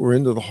century, we're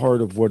into the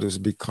heart of what is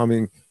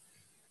becoming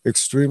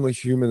extremely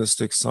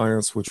humanistic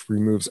science, which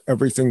removes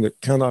everything that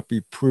cannot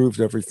be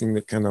proved, everything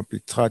that cannot be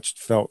touched,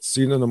 felt,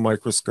 seen in a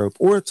microscope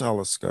or a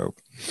telescope.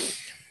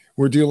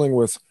 We're dealing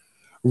with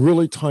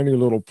really tiny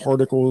little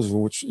particles,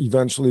 which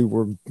eventually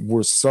were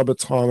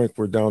subatomic.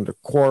 We're down to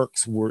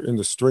quarks. We're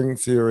into string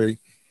theory.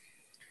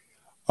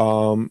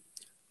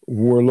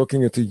 We're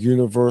looking at the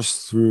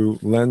universe through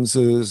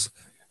lenses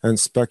and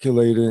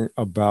speculating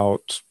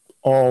about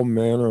all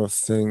manner of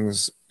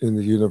things in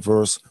the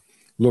universe,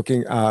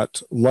 looking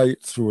at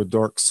light through a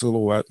dark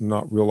silhouette and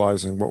not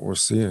realizing what we're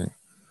seeing.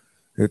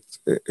 It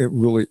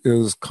really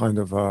is kind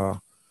of a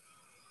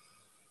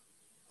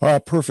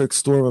perfect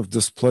storm of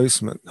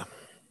displacement.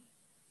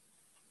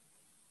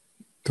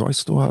 Do I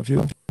still have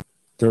you?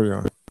 There you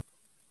are.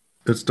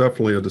 It's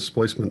definitely a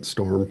displacement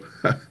storm.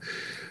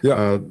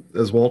 Yeah.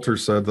 As Walter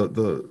said, that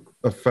the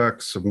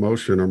effects of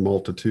motion are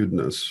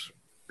multitudinous,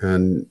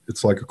 and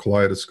it's like a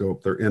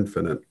kaleidoscope. They're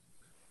infinite.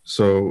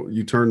 So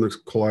you turn the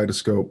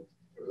kaleidoscope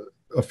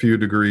a few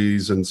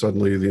degrees and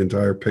suddenly the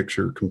entire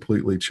picture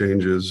completely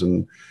changes.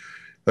 And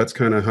that's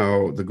kind of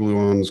how the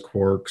gluons,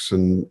 quarks,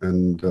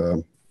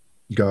 and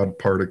God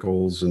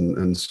particles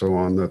and so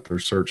on that they're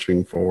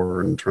searching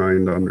for and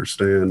trying to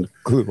understand.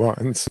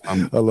 Gluons.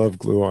 I love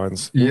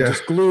gluons. We'll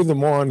just glue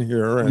them on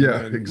here and,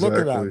 and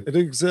exactly. Look at that. It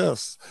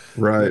exists.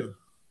 Right.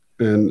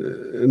 Yeah.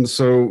 And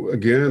so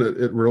again,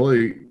 it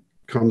really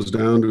comes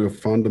down to a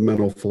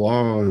fundamental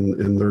flaw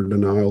in their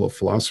denial of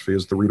philosophy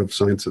as the root of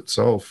science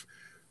itself.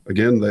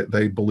 Again,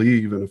 they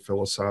believe in a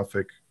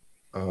philosophic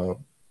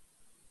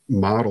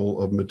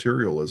model of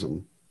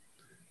materialism.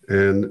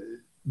 And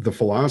the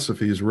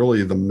philosophy is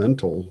really the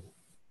mental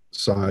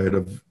side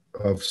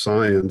of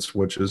science,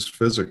 which is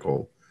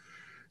physical.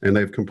 And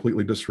they've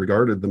completely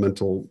disregarded the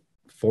mental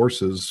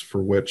forces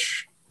for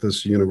which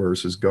this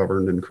universe is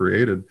governed and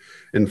created.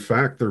 In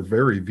fact, their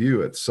very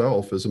view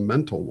itself is a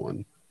mental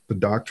one. The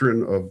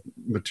doctrine of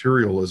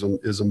materialism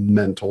is a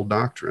mental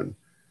doctrine,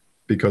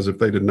 because if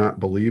they did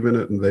not believe in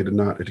it and they did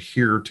not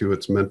adhere to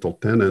its mental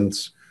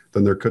tenets,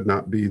 then there could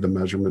not be the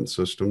measurement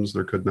systems.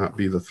 There could not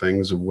be the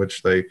things of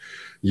which they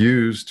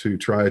use to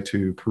try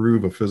to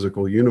prove a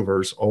physical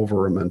universe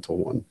over a mental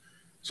one.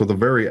 So the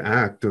very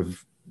act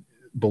of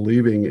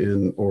believing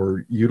in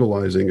or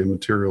utilizing a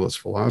materialist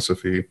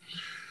philosophy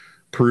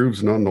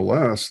proves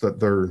nonetheless that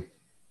they're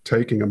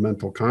taking a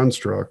mental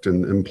construct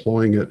and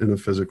employing it in a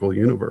physical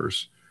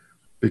universe.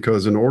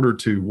 Because in order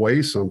to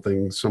weigh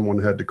something,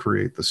 someone had to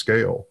create the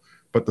scale.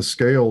 But the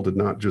scale did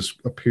not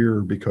just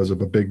appear because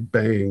of a big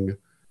bang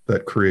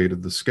that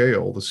created the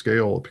scale. The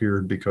scale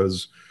appeared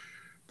because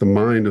the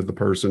mind of the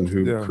person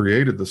who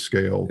created the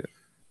scale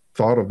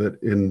thought of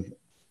it and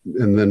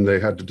then they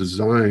had to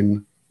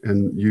design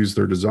and use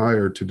their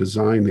desire to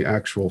design the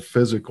actual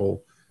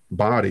physical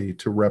body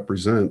to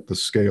represent the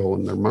scale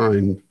in their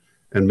mind,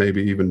 and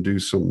maybe even do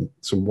some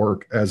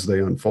work as they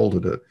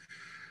unfolded it.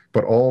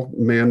 But all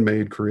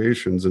man-made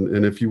creations,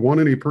 and if you want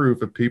any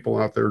proof, if people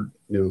out there,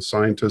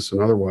 scientists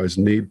and otherwise,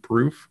 need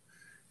proof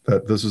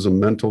that this is a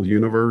mental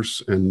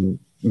universe and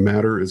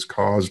matter is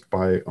caused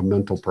by a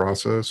mental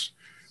process,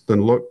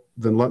 then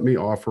let me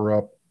offer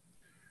up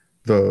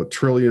the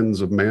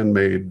trillions of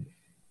man-made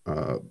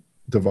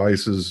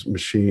devices,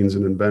 machines,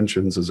 and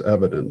inventions as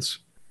evidence.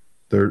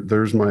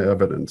 There's my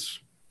evidence.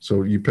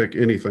 So you pick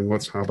anything.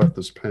 How about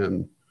this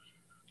pen?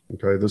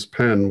 Okay, this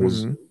pen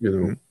was,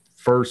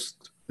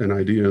 first an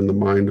idea in the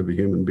mind of a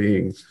human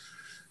being.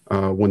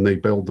 When they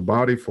build the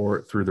body for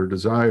it through their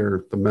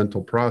desire, the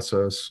mental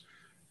process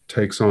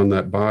takes on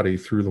that body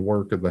through the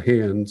work of the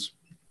hands,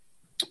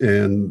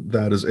 and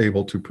that is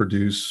able to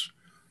produce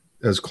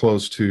as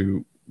close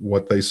to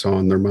what they saw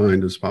in their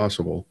mind as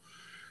possible.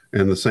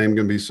 And the same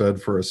can be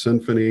said for a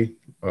symphony,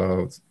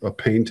 a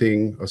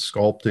painting, a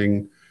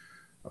sculpting,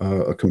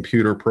 a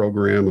computer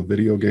program, a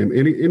video game,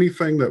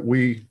 anything that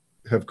we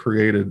have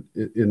created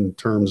in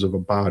terms of a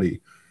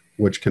body,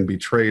 which can be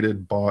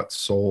traded, bought,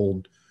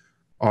 sold,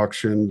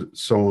 auctioned,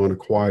 so on,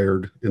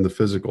 acquired in the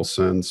physical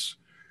sense,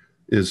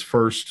 is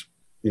first,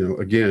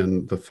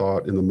 again, the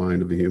thought in the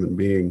mind of a human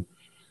being.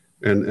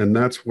 And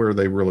that's where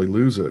they really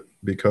lose it,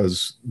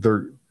 because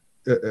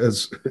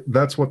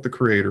that's what the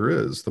creator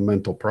is, the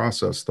mental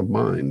process, the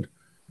mind.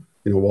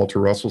 Walter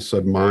Russell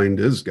said mind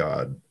is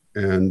God,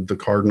 and the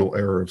cardinal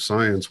error of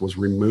science was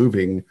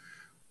removing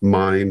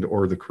mind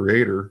or the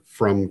creator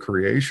from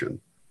creation.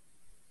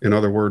 In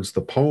other words,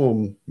 the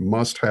poem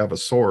must have a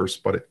source,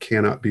 but it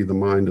cannot be the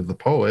mind of the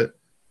poet.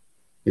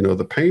 You know,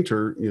 the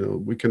painter, you know,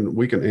 we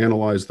can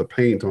analyze the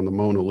paint on the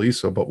Mona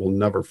Lisa, but we'll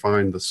never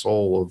find the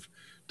soul of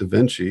Da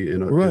Vinci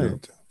in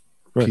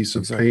a piece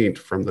of paint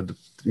from the,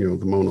 you know,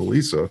 the Mona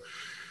Lisa.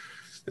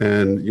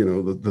 And, you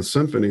know, the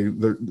symphony,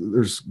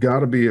 there's got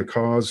to be a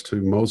cause to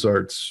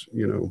Mozart's,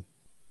 you know,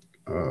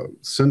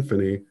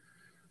 symphony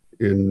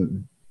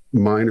in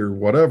minor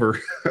whatever.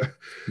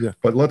 Yeah.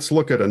 But let's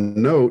look at a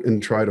note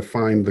and try to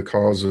find the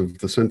cause of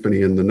the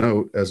symphony in the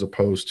note, as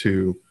opposed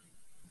to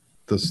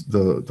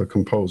the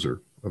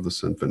composer of the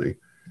symphony.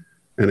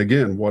 And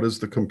again, what is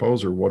the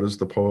composer? What is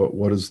the poet?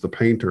 What is the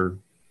painter?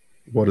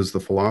 What is the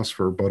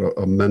philosopher? But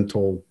a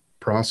mental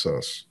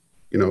process,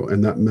 you know,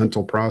 and that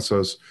mental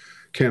process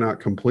cannot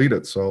complete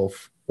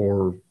itself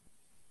or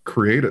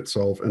create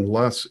itself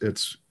unless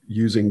it's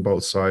using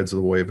both sides of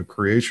the wave of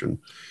creation.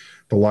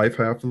 The life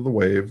half of the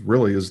wave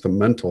really is the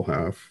mental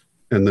half,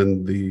 and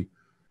then the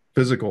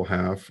physical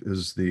half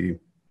is the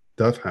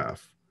death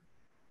half.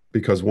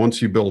 Because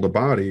once you build a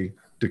body,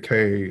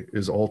 decay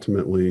is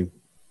ultimately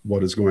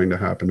what is going to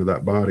happen to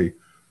that body.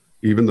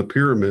 Even the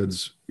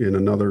pyramids in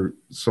another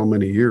so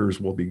many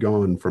years will be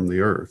gone from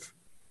the earth,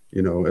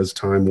 you know, as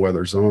time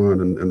weathers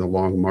on, and the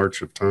long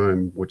march of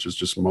time, which is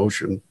just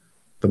motion,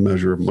 the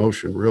measure of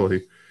motion,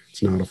 really.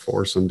 It's not a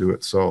force unto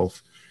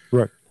itself.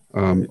 Right.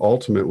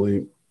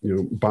 Ultimately, you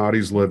know,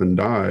 bodies live and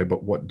die,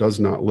 but what does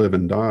not live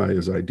and die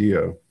is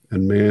idea,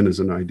 and man is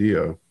an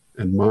idea,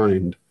 and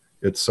mind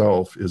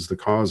itself is the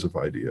cause of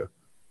idea.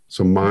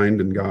 So mind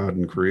and God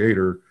and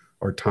creator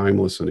are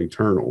timeless and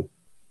eternal.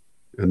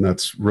 And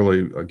that's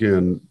really,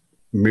 again,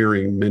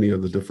 mirroring many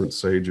of the different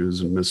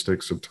sages and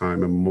mystics of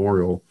time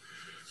immemorial.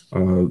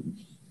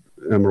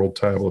 Emerald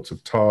Tablets of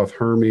Thoth,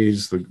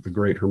 Hermes, the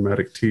great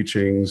Hermetic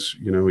teachings,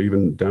 you know,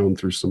 even down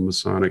through some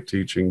Masonic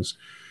teachings.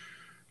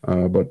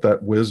 But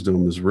that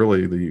wisdom is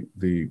really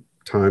the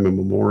time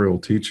immemorial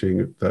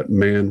teaching that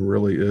man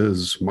really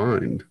is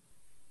mind.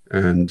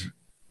 And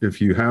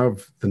if you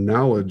have the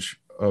knowledge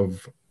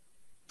of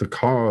the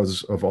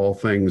cause of all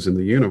things in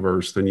the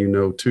universe, then you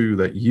know too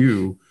that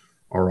you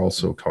are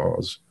also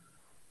cause,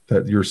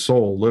 that your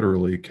soul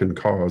literally can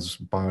cause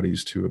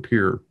bodies to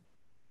appear.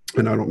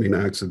 And I don't mean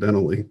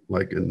accidentally,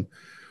 like in,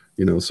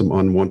 you know, some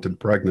unwanted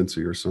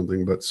pregnancy or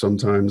something, but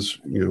sometimes,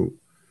 you know,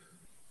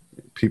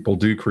 people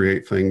do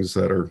create things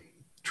that are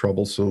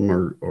troublesome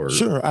or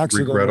sure,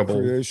 accidental regrettable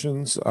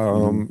creations.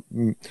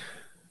 You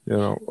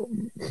know,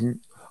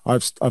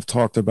 I've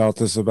talked about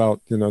this,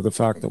 about, you know, the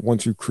fact that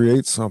once you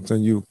create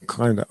something, you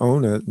kind of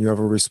own it, and you have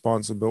a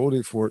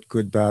responsibility for it,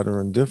 good, bad,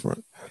 or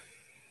indifferent.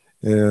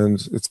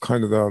 And it's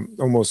kind of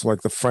almost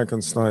like the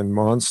Frankenstein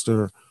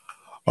monster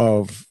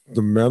of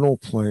the mental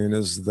plane,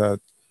 is that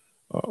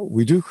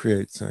we do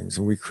create things,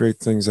 and we create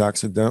things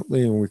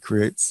accidentally, and we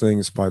create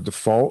things by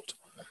default.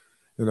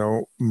 You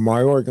know,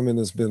 my argument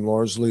has been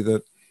largely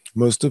that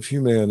most of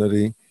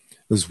humanity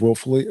is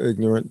willfully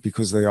ignorant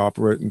because they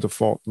operate in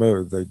default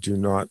mode. They do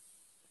not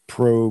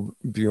probe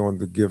beyond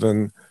the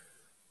given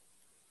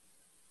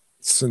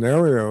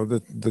scenario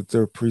that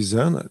they're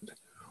presented,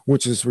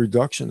 which is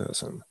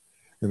reductionism.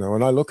 You know,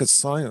 and I look at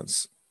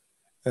science,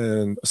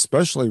 and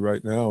especially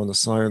right now in the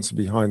science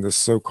behind this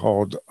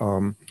so-called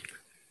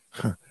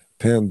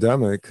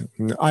pandemic.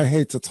 I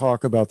hate to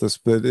talk about this,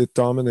 but it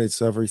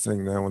dominates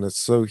everything now, and it's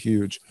so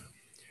huge.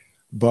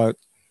 But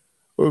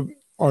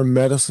our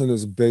medicine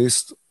is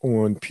based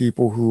on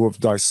people who have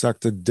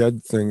dissected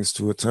dead things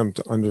to attempt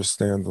to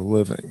understand the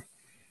living.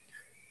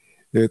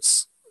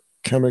 It's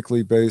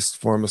chemically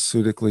based,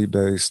 pharmaceutically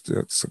based.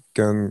 It's,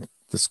 again,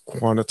 this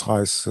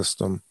quantized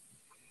system.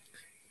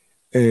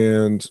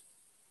 And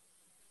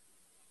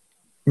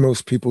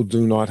most people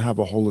do not have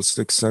a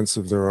holistic sense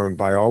of their own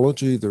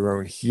biology, their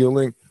own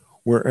healing,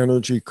 where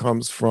energy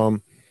comes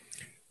from,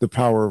 the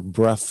power of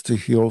breath to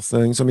heal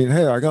things. I mean,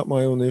 hey, I got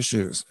my own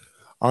issues.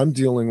 I'm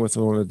dealing with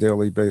it on a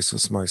daily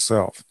basis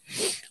myself,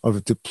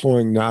 of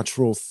deploying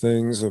natural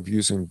things, of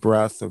using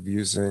breath, of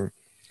using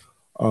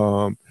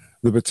the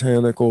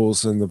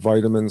botanicals and the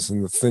vitamins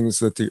and the things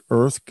that the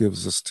earth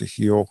gives us to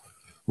heal,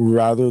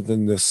 rather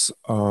than this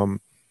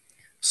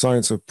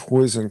science of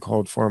poison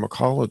called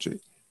pharmacology.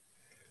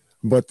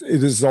 But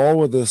it is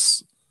all of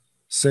this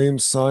same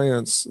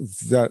science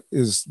that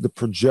is the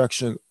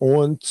projection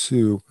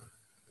onto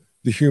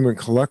the human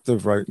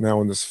collective right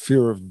now in this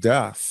fear of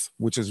death,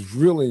 which is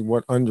really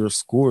what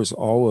underscores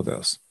all of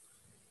this.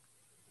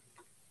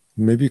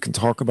 Maybe you can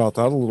talk about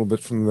that a little bit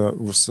from the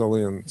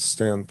Russellian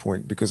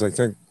standpoint, because I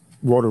think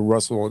Hr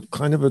Russell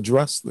kind of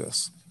addressed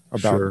this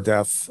about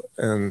death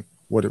and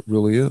what it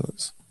really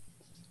is.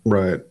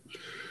 Right.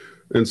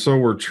 And so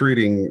we're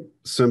treating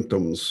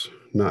symptoms,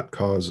 not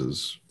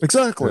causes.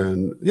 Exactly.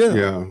 And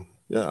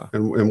yeah.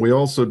 And we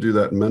also do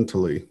that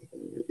mentally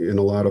in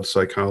a lot of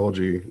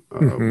psychology.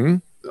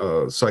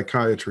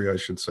 Psychiatry, I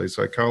should say.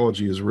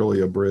 Psychology is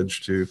really a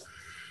bridge to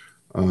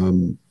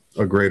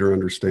a greater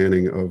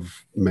understanding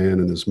of man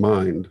and his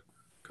mind,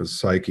 because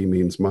psyche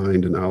means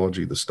mind and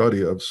ology, the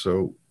study of.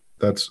 So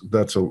that's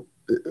a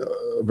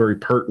very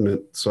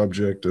pertinent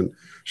subject, and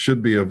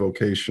should be a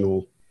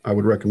vocational. I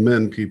would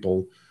recommend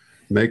people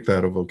make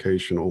that a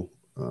vocational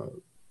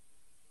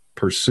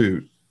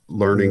pursuit,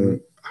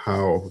 learning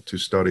how to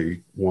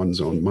study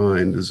one's own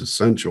mind is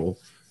essential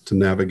to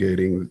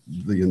navigating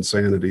the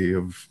insanity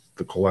of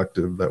the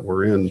collective that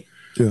we're in.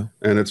 Yeah.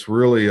 And it's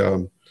really,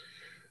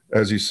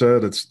 as you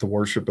said, it's the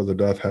worship of the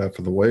death half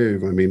of the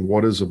wave. I mean,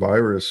 what is a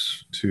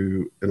virus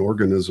to an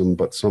organism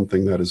but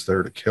something that is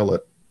there to kill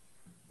it?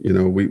 You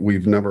know,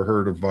 we've never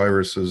heard of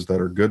viruses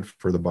that are good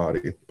for the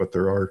body, but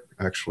there are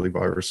actually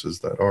viruses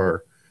that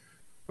are.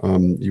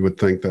 You would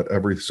think that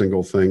every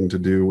single thing to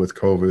do with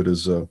COVID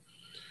is a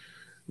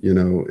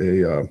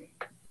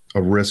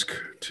risk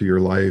to your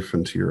life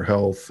and to your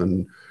health.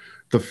 And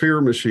the fear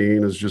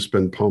machine has just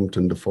been pumped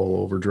into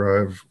full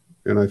overdrive.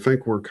 And I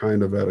think we're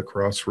kind of at a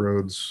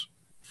crossroads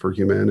for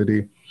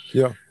humanity.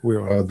 Yeah, we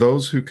are.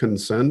 Those who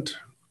consent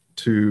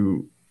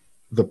to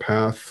the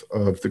path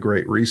of the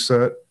Great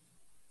Reset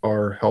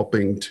are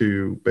helping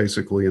to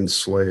basically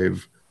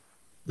enslave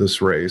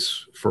this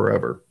race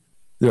forever.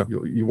 Yeah.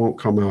 You won't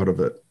come out of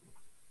it.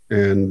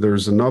 And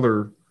there's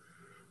another,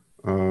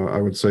 I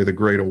would say the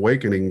Great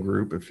Awakening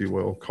group, if you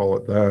will, call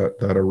it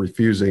that are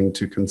refusing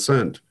to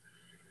consent.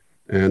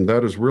 And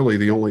that is really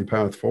the only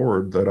path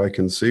forward that I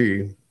can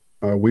see.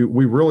 We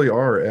really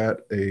are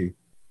at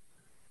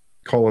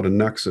call it a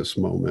nexus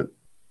moment,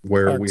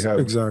 where we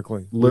have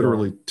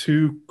literally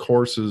two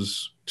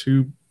courses,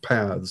 two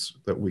paths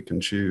that we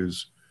can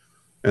choose.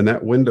 And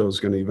that window is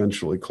going to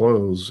eventually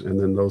close. And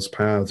then those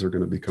paths are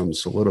going to become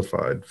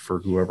solidified for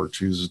whoever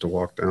chooses to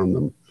walk down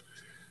them.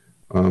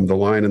 The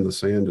line in the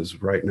sand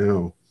is right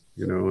now,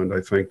 and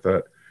I think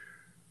that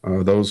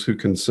those who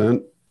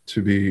consent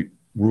to be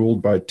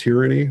ruled by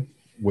tyranny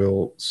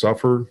will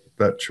suffer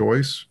that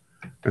choice.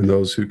 And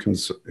those who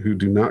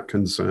do not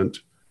consent,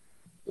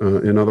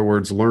 in other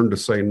words, learn to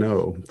say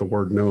no. The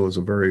word no is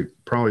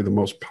probably the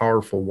most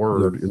powerful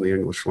word in the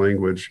English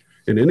language,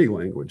 in any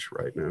language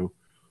right now,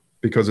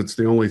 because it's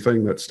the only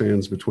thing that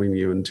stands between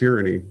you and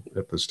tyranny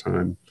at this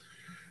time.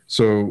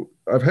 So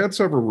I've had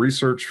several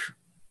research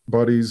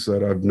buddies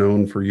that I've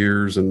known for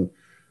years, and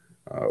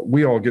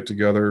we all get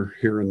together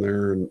here and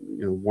there, and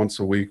once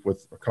a week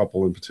with a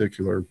couple in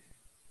particular,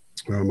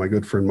 my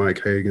good friend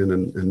Mike Hagan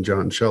and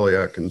John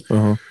Sheliak,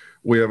 and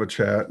we have a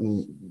chat.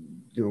 And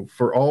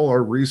for all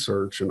our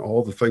research and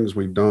all the things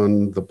we've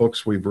done, the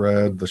books we've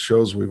read, the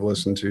shows we've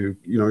listened to,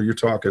 you're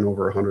talking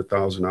over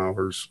 100,000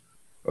 hours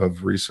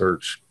of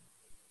research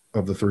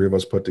of the three of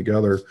us put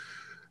together.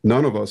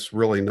 None of us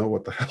really know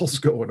what the hell's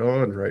going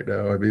on right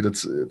now. I mean,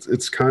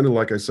 it's kind of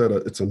like I said,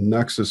 it's a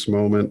nexus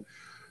moment.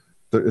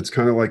 It's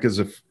kind of like as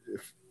if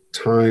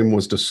time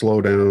was to slow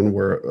down,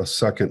 where a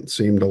second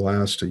seemed to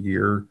last a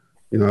year.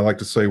 I like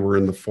to say we're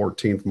in the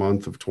 14th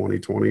month of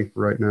 2020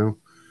 right now.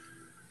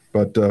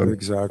 But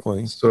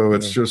exactly. So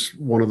it's just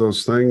one of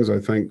those things. I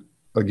think,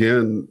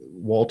 again,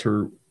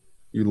 Walter,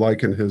 you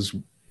liken his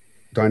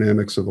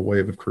dynamics of the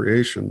wave of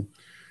creation.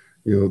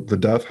 The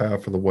death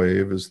half of the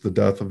wave is the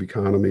death of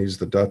economies,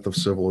 the death of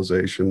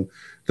civilization,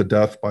 the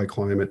death by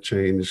climate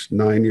change,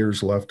 9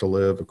 years left to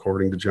live,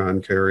 according to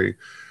John Kerry.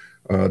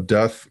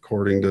 Death,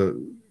 according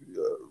to,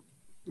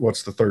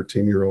 what's the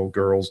 13-year-old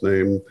girl's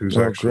name who's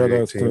actually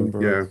Greta 18?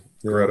 Thunberg.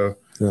 Greta.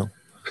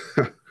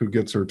 Yeah. Who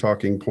gets her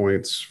talking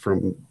points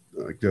from,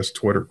 I guess,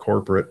 Twitter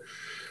corporate.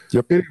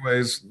 Yep.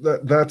 Anyways,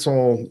 that's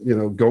all,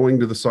 going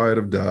to the side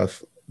of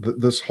death.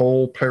 This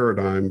whole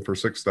paradigm for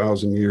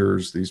 6,000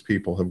 years, these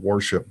people have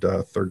worshiped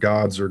death. Their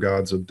gods are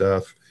gods of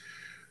death.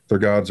 Their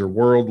gods are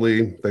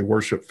worldly. They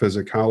worship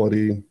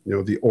physicality,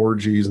 the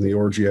orgies and the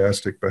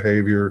orgiastic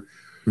behavior,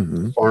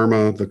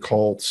 pharma, the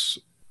cults.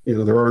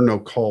 There are no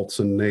cults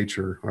in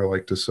nature, I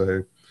like to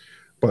say,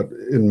 but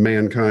in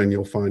mankind,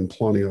 you'll find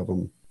plenty of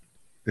them.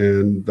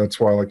 And that's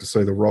why I like to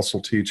say the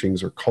Russell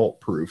teachings are cult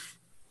proof,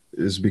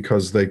 is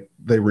because they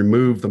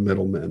remove the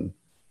middlemen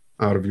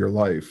out of your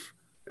life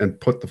and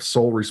put the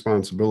sole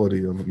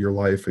responsibility of your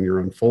life and your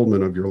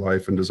unfoldment of your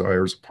life and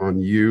desires upon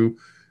you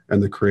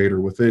and the creator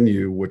within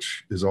you,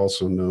 which is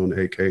also known,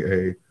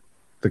 AKA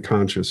the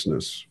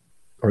consciousness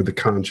or the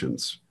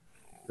conscience.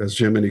 As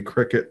Jiminy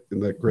Cricket in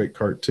that great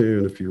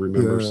cartoon, if you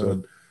remember,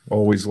 said,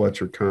 always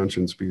let your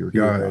conscience be your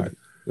guide.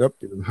 Yep.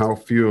 How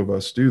few of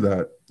us do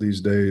that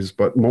these days,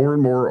 but more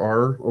and more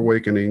are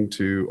awakening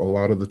to a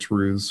lot of the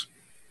truths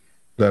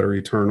that are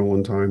eternal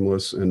and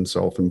timeless and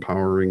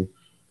self-empowering.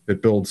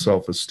 It builds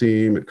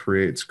self-esteem. It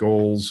creates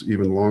goals,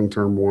 even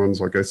long-term ones.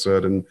 Like I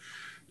said, in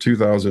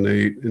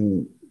 2008,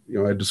 and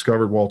I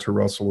discovered Walter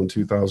Russell in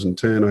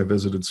 2010. I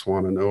visited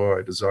Swannanoa.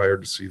 I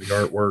desired to see the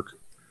artwork.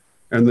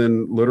 And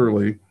then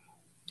literally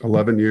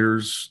 11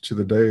 years to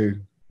the day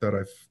that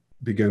I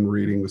began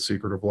reading The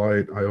Secret of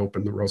Light, I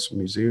opened the Russell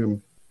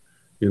Museum.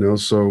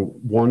 So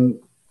one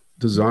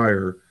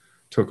desire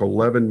took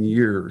 11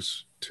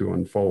 years to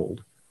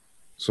unfold.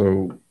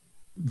 So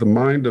the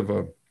mind of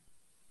a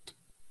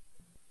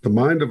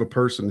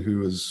person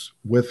who is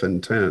with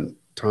intent,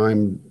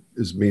 time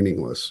is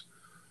meaningless.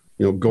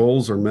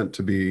 Goals are meant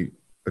to be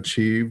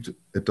achieved.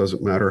 It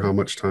doesn't matter how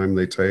much time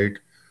they take.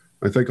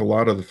 I think a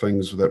lot of the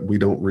things that we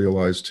don't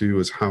realize too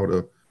is how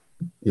to,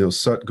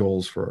 set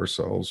goals for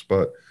ourselves.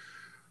 But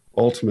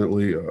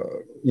ultimately,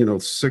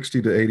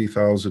 60 to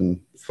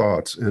 80,000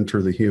 thoughts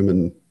enter the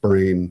human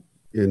brain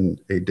in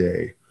a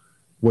day.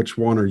 Which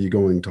one are you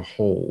going to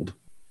hold?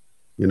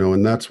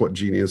 And that's what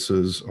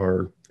geniuses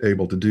are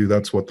able to do.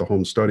 That's what the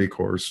home study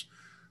course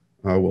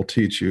will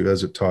teach you,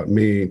 as it taught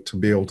me, to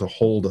be able to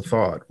hold a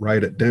thought,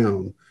 write it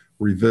down,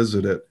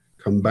 revisit it,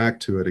 come back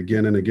to it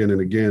again and again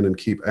and again, and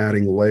keep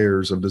adding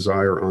layers of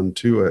desire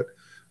onto it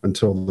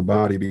until the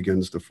body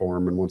begins to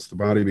form. And once the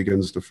body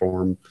begins to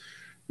form,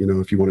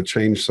 if you want to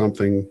change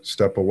something,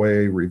 step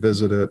away,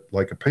 revisit it,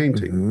 like a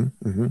painting.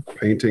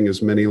 Painting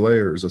is many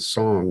layers. A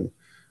song,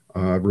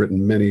 I've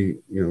written many,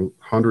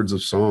 hundreds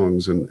of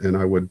songs, and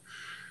I would,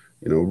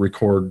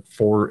 record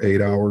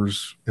 4-8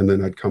 hours, and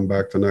then I'd come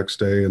back the next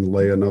day and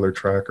lay another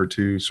track or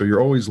two. So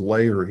you're always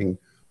layering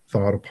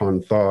thought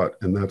upon thought,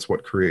 and that's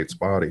what creates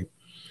body.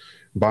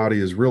 Body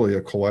is really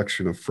a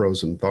collection of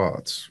frozen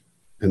thoughts,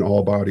 and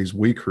all bodies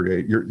we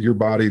create. Your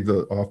body,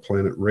 the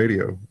off-planet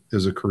radio,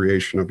 is a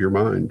creation of your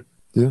mind.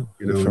 Yeah.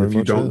 And if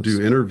you don't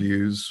do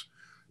interviews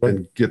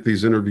and get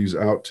these interviews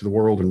out to the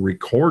world and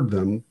record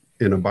them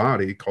in a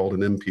body called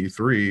an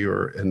MP3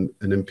 or an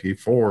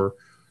MP4,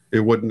 it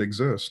wouldn't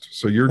exist.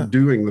 So you're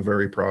doing the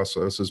very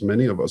process, as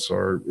many of us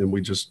are, and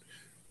we just,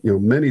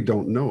 many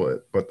don't know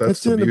it, but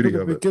that's the beauty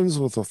of it. It begins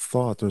with a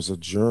thought. There's a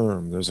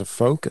germ. There's a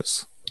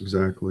focus.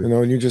 Exactly.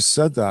 And you just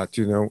said that,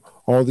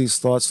 all these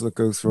thoughts that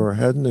go through our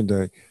head in a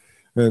day.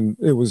 And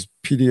it was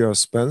P.D.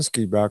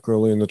 Ouspensky back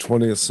early in the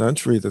 20th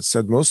century that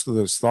said most of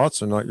those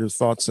thoughts are not your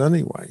thoughts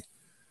anyway.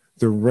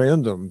 They're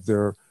random.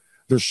 They're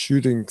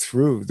shooting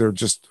through. They're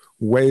just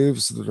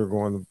waves that are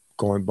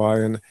going by.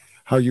 And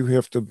how you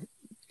have to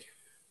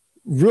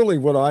really,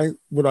 what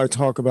I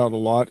talk about a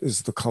lot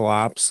is the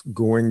collapse,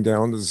 going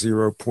down to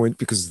 0 point,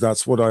 because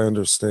that's what I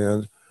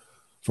understand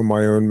from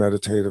my own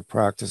meditative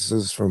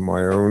practices, from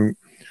my own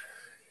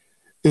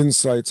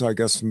insights, I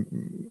guess,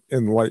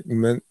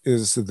 enlightenment,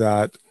 is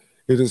that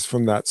it is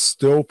from that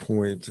still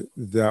point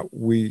that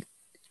we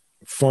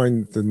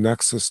find the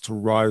nexus to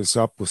rise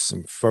up with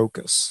some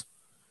focus.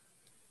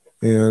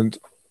 And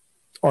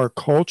our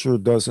culture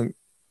does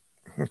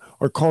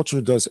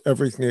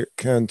everything it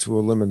can to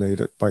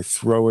eliminate it by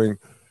throwing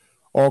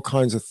all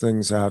kinds of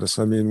things at us.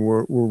 I mean,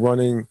 we're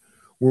running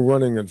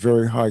at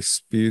very high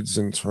speeds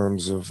in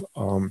terms of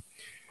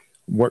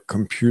what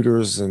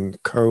computers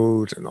and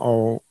code and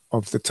all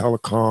of the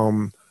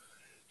telecom,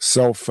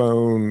 cell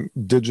phone,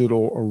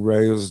 digital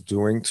array is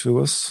doing to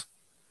us,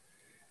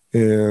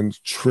 and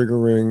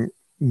triggering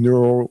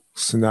neural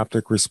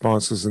synaptic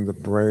responses in the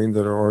brain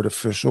that are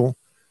artificial,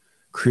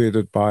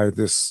 created by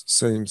this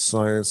same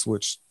science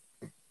which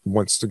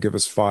wants to give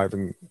us 5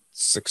 and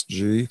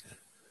 6G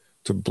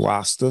to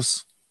blast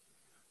us.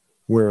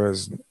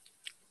 Whereas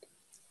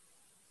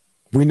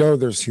we know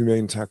there's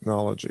humane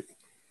technology,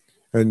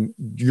 and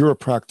you're a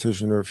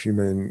practitioner of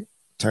humane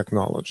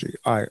technology.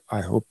 I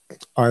hope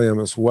I am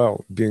as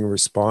well, being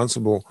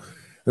responsible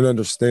and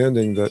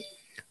understanding that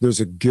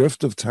there's a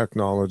gift of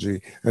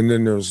technology, and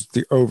then there's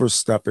the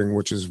overstepping,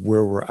 which is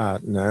where we're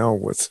at now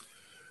with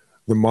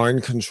the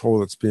mind control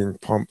that's being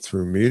pumped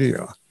through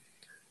media.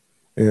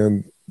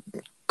 And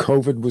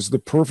COVID was the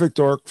perfect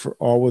arc for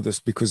all of this,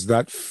 because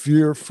that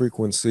fear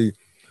frequency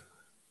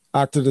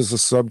acted as a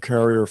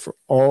subcarrier for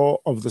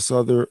all of this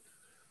other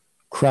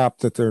crap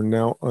that they're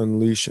now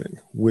unleashing,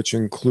 which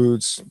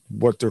includes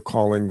what they're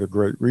calling the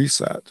Great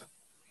Reset.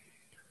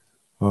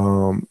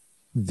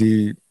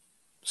 The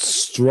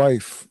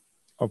strife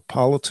of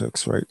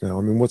politics right now.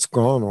 I mean, what's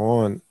gone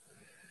on?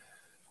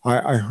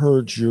 I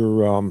heard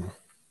your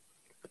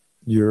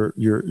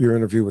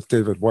interview with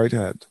David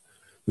Whitehead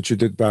that you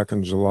did back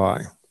in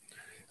July.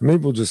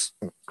 Maybe we'll just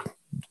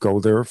go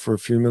there for a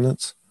few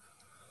minutes,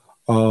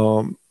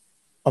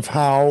 of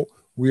how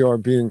we are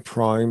being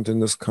primed in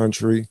this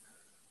country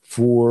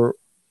for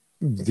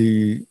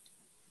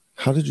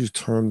how did you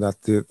term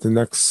that? The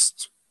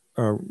next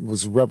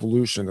was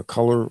revolution, a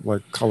color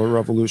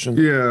revolution?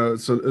 Yeah,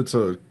 it's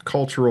a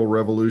cultural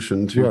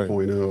revolution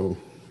 2.0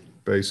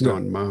 based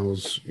on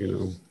Mao's,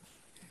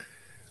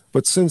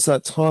 But since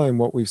that time,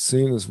 what we've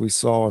seen is we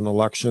saw an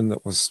election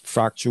that was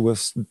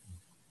factious,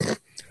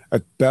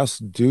 at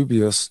best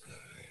dubious,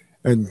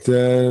 and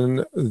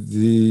then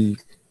the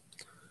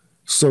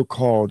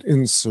so-called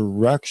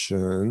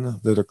insurrection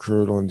that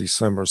occurred on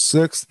December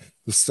 6th,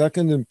 the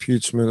second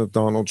impeachment of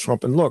Donald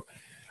Trump. And look,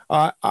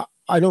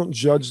 I don't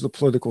judge the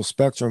political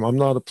spectrum. I'm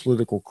not a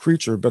political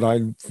creature, but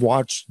I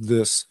watched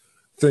this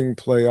thing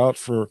play out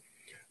for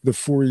the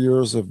 4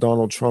 years of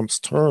Donald Trump's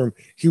term.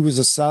 He was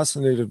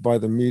assassinated by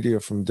the media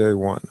from day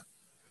one,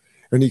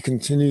 and he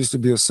continues to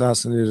be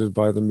assassinated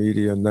by the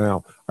media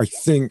now. I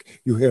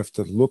think you have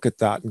to look at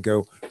that and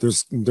go,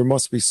 there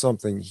must be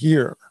something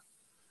here.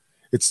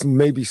 It's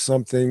maybe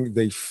something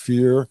they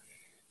fear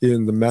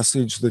in the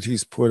message that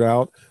he's put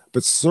out,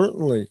 but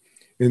certainly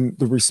in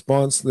the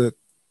response that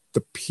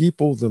the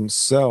people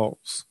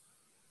themselves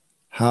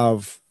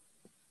have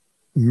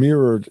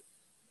mirrored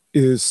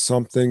is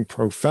something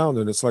profound.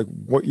 And it's like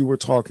what you were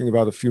talking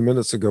about a few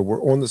minutes ago.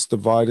 We're on this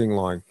dividing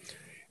line,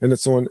 and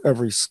it's on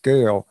every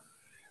scale.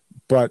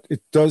 But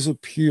it does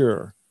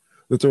appear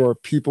that there are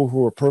people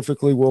who are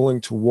perfectly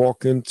willing to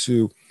walk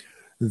into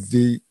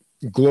the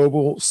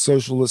global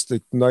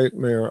socialistic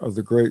nightmare of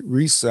the Great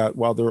Reset,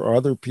 while there are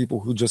other people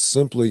who just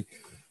simply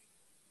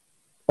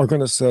are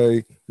going to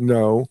say,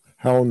 no,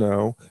 hell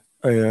no,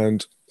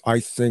 and I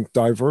think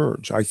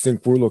diverge. I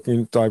think we're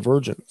looking at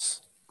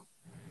divergence.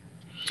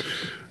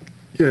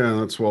 Yeah,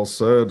 that's well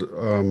said.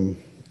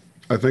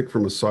 I think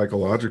from a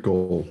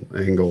psychological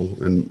angle,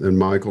 and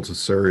Michael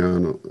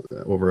Tessarion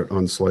over at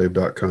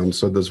unslaved.com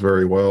said this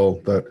very well,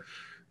 that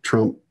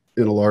Trump,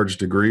 in a large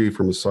degree,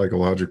 from a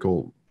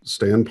psychological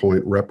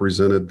standpoint,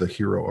 represented the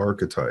hero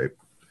archetype.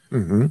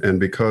 Mm-hmm. And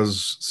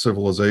because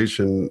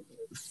civilization,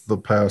 the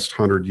past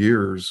 100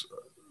 years,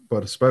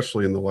 but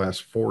especially in the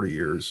last 40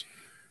 years,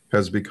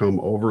 has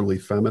become overly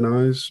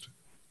feminized,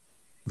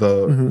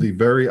 the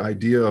very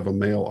idea of a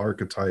male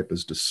archetype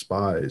is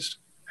despised,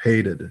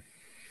 hated,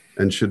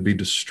 and should be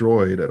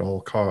destroyed at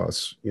all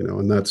costs.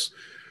 And that's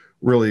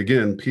really,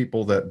 again,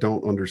 people that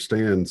don't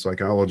understand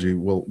psychology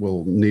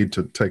will need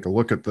to take a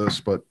look at this,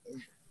 but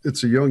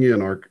it's a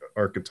Jungian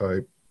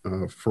archetype,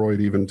 Freud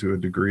even to a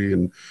degree,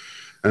 and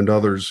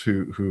others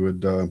who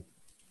had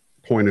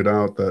pointed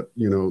out that,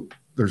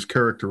 there's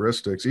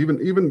characteristics,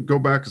 even go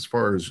back as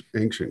far as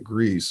ancient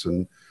Greece,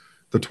 and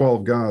the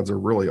 12 gods are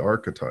really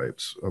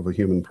archetypes of a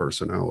human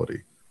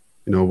personality.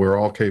 We're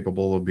all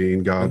capable of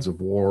being gods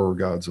of war,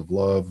 gods of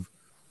love.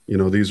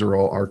 These are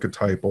all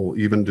archetypal,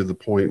 even to the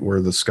point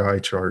where the sky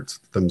charts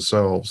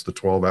themselves, the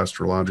 12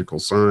 astrological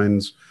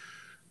signs,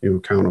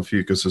 Count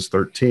Ophiuchus is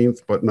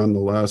 13th, but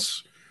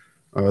nonetheless,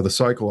 the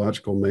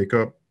psychological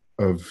makeup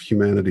of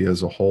humanity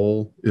as a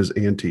whole is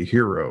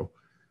anti-hero.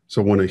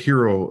 So when a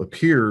hero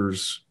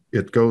appears,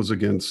 it goes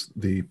against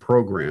the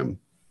program.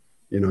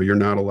 You're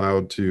not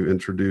allowed to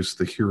introduce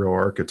the hero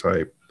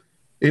archetype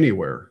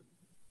anywhere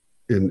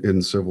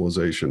in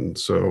civilization.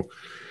 So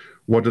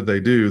what did they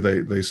do?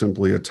 They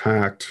simply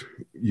attacked,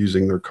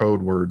 using their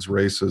code words,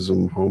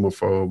 racism,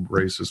 homophobe,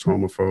 racist,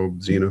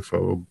 homophobe,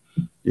 xenophobe,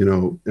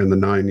 in the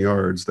 9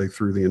 yards. They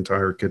threw the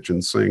entire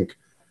kitchen sink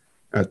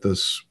at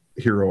this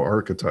hero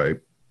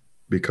archetype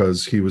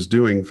because he was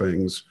doing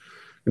things.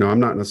 I'm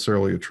not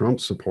necessarily a Trump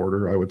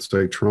supporter. I would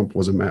say Trump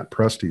was a Matt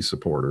Presti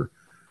supporter.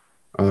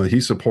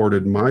 He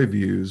supported my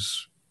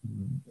views,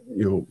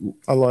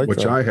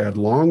 which I had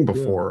long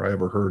before I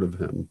ever heard of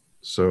him.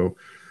 So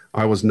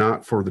I was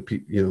not for the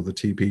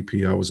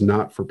TPP. I was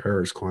not for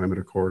Paris Climate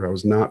Accord. I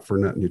was not for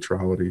net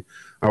neutrality.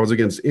 I was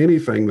against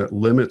anything that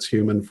limits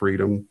human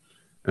freedom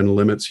and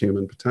limits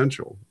human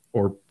potential,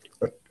 or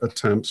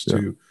attempts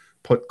to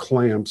put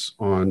clamps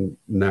on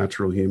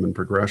natural human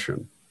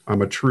progression.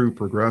 I'm a true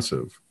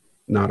progressive,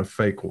 not a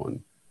fake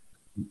one.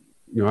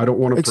 I don't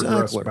want to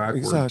progress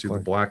backward to the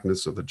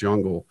blackness of the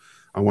jungle.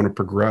 I want to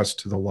progress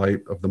to the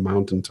light of the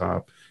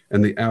mountaintop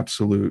and the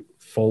absolute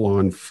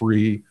full-on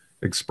free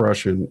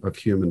expression of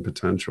human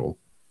potential.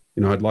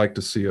 I'd like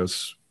to see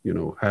us,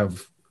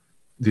 have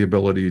the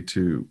ability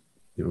to,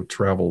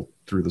 travel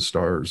through the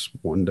stars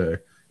one day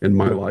in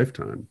my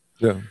lifetime.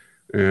 Yeah.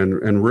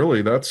 And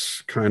really,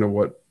 that's kind of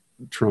what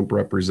Trump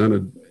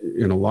represented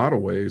in a lot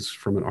of ways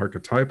from an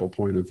archetypal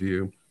point of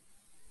view.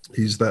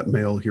 He's that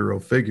male hero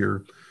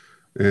figure.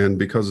 And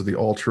because of the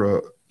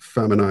ultra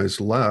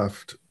feminized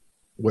left,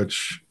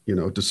 which,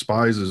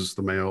 despises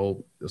the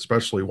male,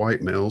 especially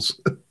white males,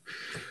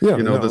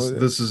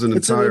 this is an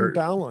entire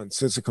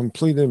imbalance. It's a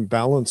complete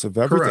imbalance of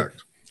everything.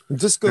 Correct. And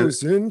this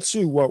goes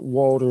into what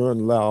Walter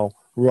and Lao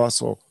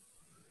Russell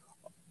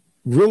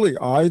really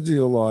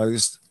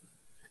idealized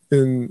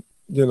in,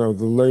 the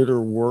later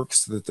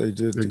works that they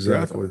did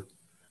together.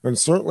 And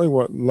certainly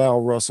what Lao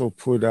Russell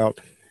put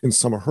out in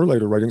some of her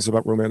later writings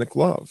about romantic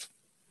love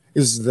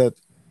is that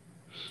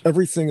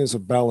everything is a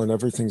balance,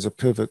 everything's a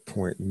pivot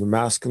point, and the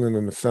masculine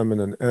and the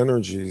feminine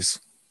energies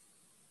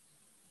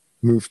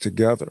move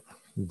together.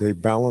 They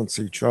balance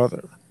each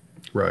other.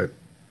 Right.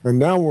 And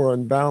now we're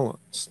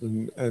unbalanced.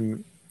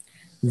 And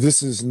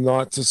this is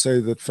not to say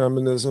that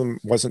feminism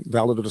wasn't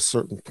valid at a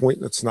certain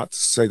point. That's not to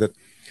say that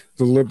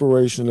the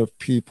liberation of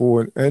people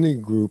in any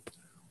group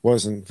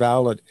wasn't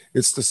valid.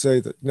 It's to say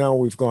that now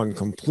we've gone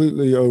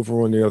completely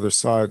over on the other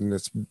side, and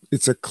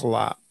it's a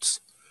collapse,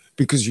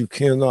 because you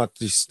cannot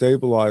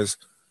destabilize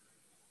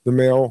the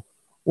male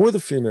or the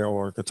female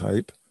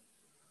archetype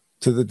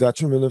to the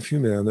detriment of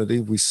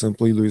humanity. We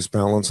simply lose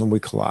balance and we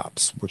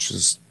collapse, which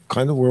is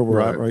kind of where we're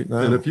at right now.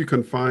 And if you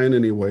confine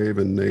any wave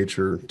in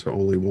nature to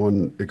only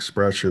one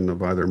expression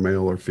of either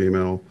male or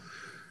female,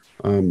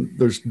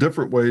 there's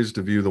different ways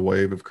to view the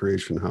wave of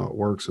creation, how it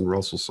works in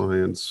Russell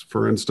science.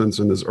 For instance,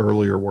 in his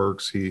earlier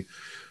works, he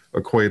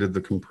equated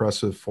the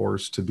compressive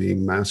force to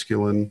being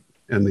masculine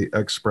and the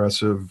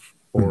expressive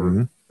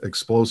or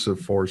explosive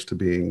force to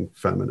being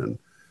feminine.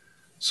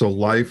 So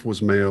life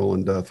was male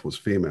and death was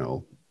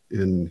female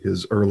in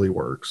his early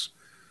works.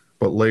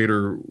 But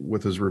later,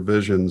 with his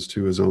revisions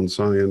to his own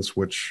science,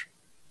 which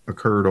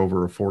occurred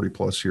over a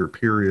 40-plus year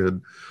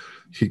period,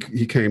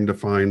 he came to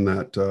find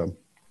that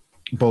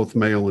both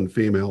male and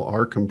female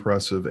are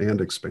compressive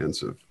and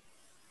expansive.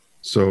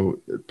 So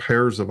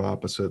pairs of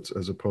opposites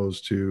as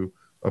opposed to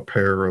a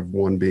pair of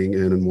one being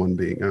in and one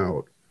being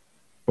out.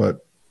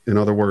 But in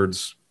other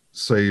words,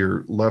 say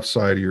your left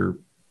side of your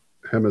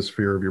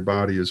hemisphere of your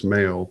body is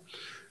male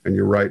and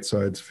your right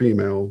side's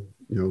female,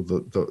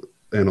 the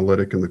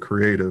analytic and the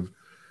creative,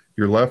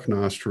 your left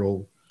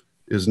nostril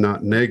is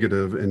not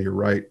negative and your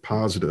right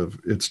positive.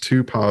 It's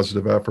two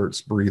positive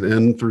efforts. Breathe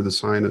in through the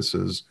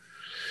sinuses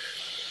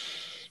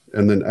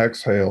and then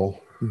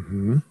exhale.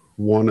 Mm-hmm.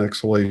 One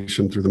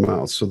exhalation through the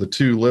mouth. So the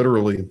two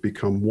literally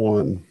become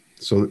one.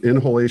 So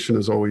inhalation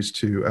is always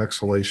two,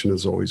 exhalation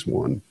is always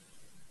one.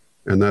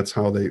 And that's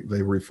how they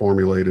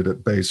reformulated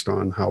it based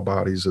on how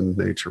bodies in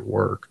nature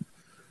work.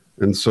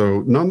 And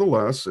so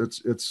nonetheless,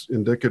 it's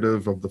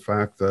indicative of the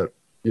fact that,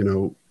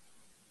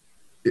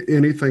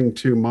 anything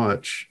too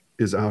much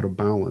is out of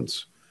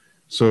balance.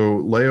 So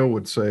Leo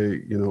would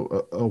say,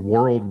 a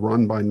world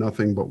run by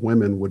nothing but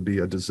women would be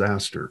a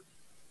disaster.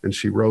 And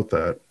she wrote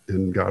that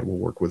in God Will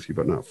Work With You,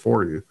 But Not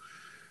For You.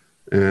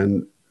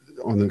 And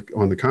on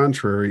the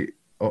contrary,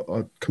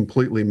 a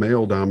completely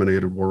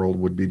male-dominated world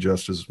would be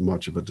just as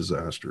much of a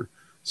disaster.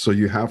 So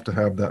you have to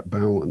have that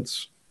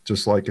balance,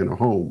 just like in a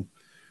home.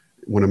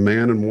 When a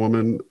man and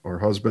woman or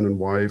husband and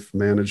wife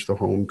manage the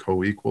home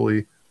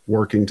co-equally,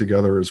 working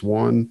together as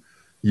one,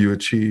 you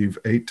achieve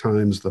 8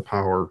 times the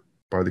power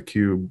by the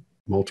cube,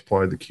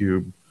 multiply the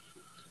cube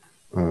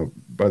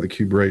by the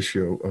cube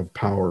ratio of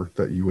power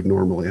that you would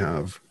normally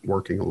have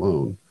working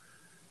alone.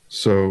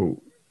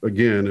 So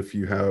again, if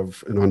you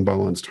have an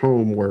unbalanced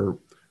home where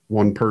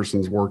one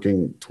person's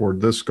working toward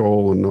this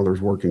goal and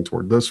another's working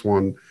toward this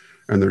one,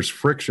 and there's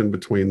friction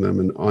between them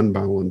and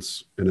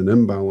unbalance and an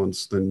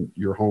imbalance, then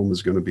your home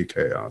is going to be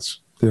chaos.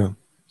 Yeah.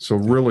 So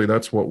really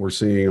that's what we're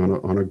seeing on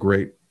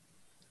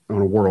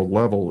a world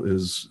level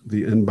is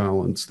the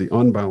imbalance, the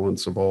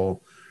unbalance of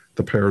all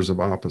the pairs of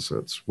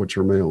opposites, which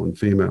are male and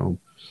female.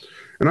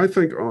 And I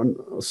think on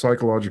a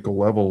psychological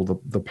level,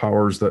 the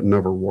powers that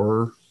never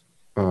were,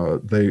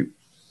 they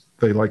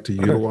like to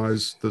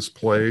utilize this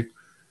play,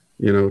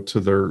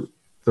 to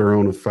their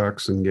own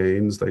effects and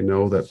gains. They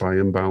know that by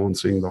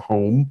imbalancing the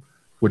home,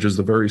 which is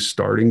the very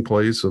starting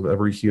place of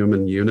every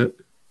human unit,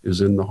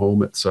 is in the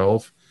home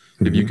itself.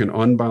 Mm-hmm. If you can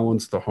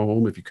unbalance the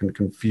home, if you can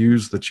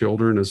confuse the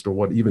children as to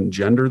what even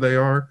gender they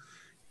are,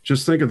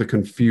 just think of the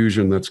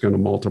confusion that's going to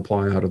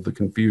multiply out of the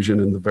confusion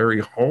in the very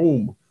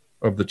home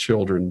of the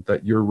children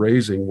that you're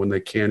raising when they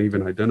can't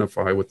even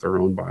identify with their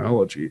own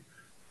biology.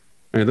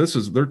 And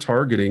they're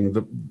targeting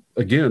the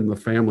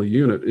family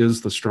unit is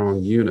the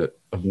strong unit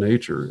of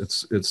nature.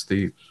 It's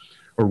the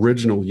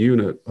original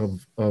unit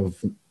of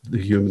the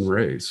human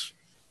race.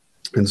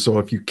 And so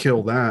if you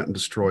kill that and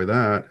destroy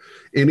that,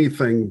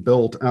 anything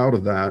built out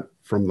of that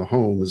from the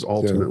home is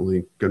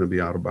ultimately going to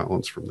be out of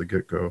balance from the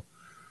get-go.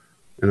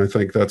 And I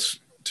think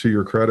that's, to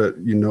your credit,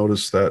 you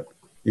notice that,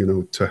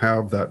 to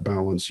have that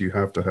balance, you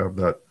have to have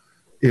that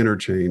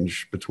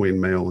interchange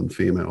between male and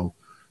female,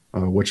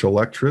 which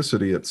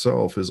electricity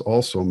itself is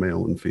also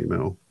male and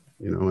female,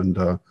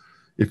 and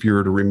if you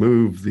were to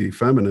remove the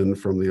feminine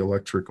from the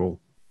electrical,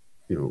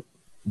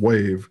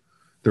 wave,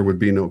 there would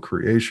be no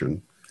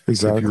creation.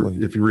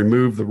 Exactly. If you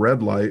remove the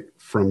red light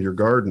from your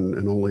garden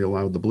and only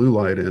allowed the blue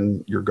light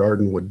in, your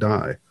garden would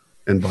die,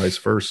 and vice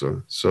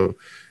versa. So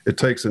it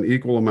takes an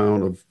equal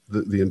amount of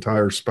the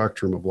entire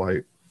spectrum of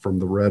light from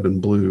the red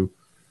and blue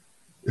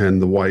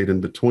and the white in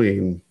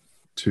between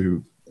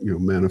to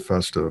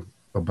manifest a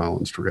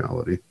balanced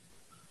reality.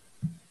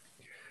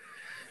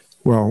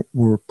 Well,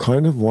 we're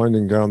kind of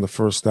winding down the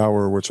first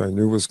hour, which I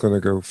knew was going to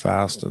go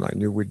fast, and I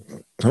knew we'd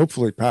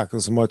hopefully pack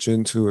as much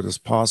into it as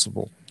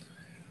possible.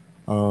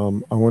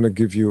 I want to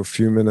give you a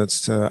few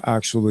minutes to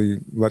actually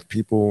let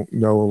people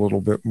know a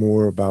little bit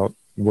more about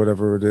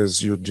whatever it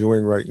is you're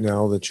doing right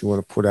now that you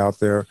want to put out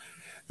there,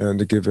 and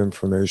to give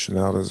information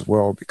out as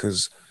well,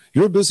 because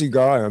you're a busy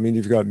guy. I mean,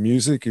 you've got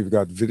music, you've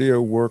got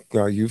video work,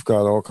 you've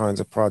got all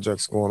kinds of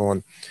projects going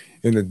on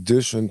in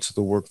addition to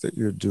the work that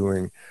you're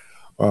doing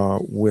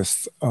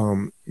with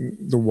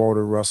the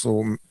Walter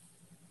Russell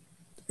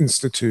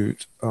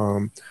Institute.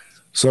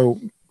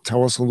 So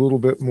tell us a little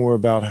bit more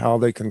about how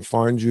they can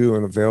find you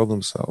and avail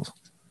themselves.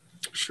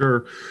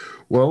 Sure.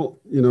 Well,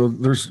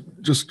 there's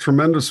just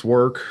tremendous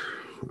work,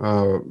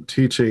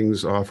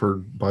 teachings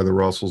offered by the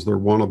Russells. They're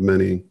one of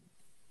many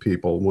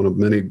people, one of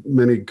many,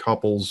 many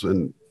couples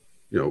and,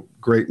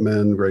 great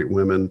men, great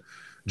women,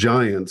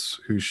 giants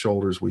whose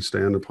shoulders we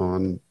stand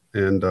upon.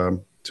 And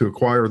to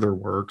acquire their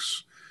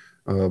works,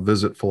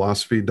 visit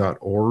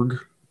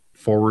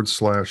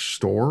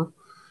philosophy.org/store.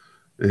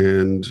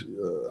 And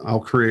I'll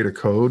create a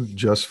code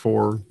just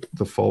for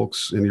the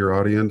folks in your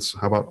audience.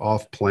 How about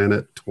Off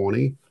Planet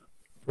 20?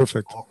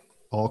 Perfect.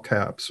 All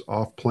caps,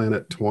 Off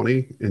Planet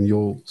 20, and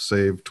you'll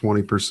save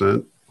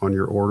 20% on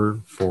your order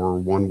for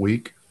 1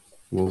 week.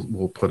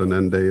 We'll put an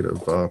end date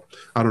of,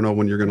 I don't know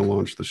when you're going to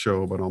launch the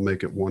show, but I'll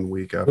make it 1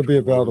 week after. It'll be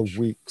about launch. A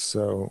week,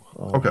 so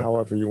okay.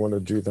 However you want to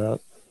do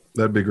that.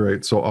 That'd be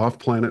great. So Off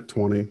Planet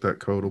 20, that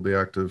code will be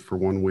active for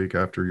 1 week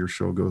after your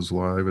show goes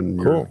live, and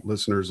your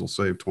listeners will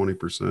save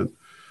 20%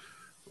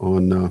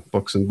 on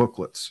books and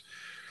booklets.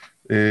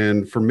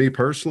 And for me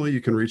personally,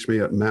 you can reach me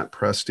at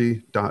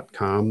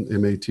mattpresti.com,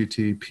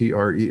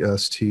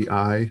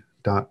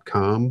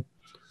 mattpresti.com.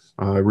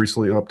 I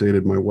recently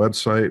updated my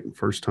website,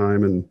 first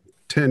time in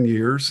 10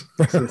 years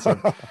since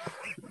I've,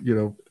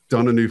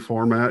 done a new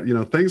format.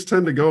 Things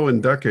tend to go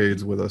in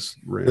decades with us,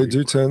 Randy. They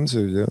do tend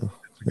to, yeah.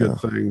 It's a good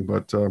thing.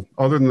 But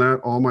other than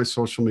that, all my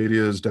social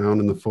media is down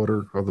in the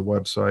footer of the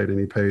website.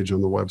 Any page on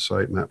the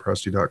website,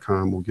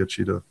 mattpresti.com, will get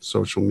you to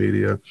social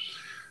media.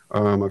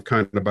 I've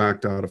kind of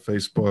backed out of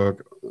Facebook.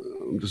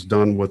 I'm just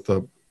done with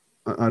I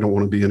don't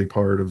want to be any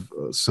part of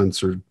a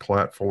censored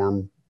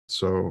platform.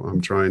 So I'm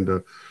trying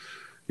to,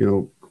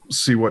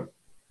 see what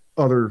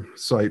other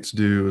sites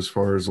do as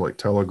far as like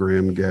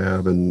Telegram,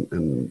 Gab,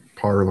 and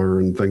Parler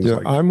and things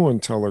like that. Yeah, I'm on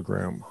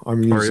Telegram.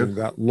 I'm using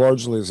that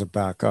largely as a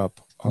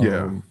backup.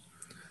 And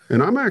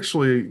I'm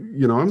actually,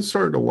 I'm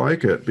starting to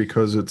like it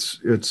because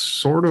it's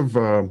sort of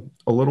a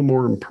little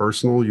more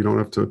impersonal. You don't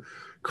have to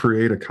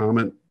create a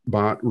comment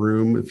bot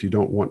room. If you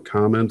don't want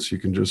comments, you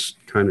can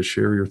just kind of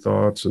share your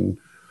thoughts, and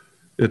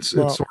it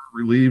sort of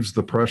relieves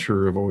the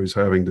pressure of always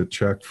having to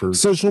check for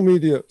social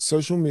media.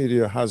 Social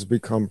media has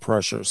become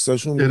pressure.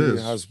 Social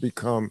media has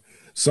become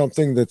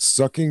something that's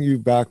sucking you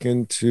back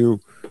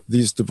into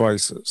these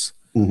devices.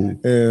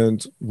 Mm-hmm.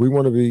 And we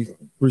want to be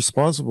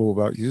responsible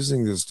about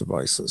using these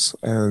devices,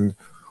 and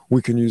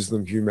we can use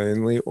them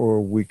humanely,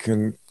 or we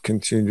can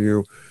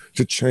continue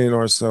to chain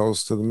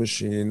ourselves to the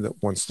machine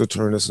that wants to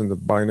turn us into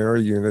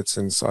binary units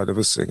inside of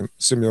a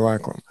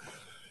simulacrum.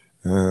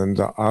 And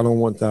I don't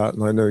want that,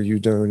 and I know you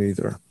don't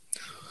either.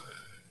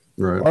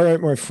 Right. All right,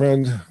 my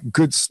friend,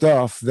 good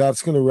stuff.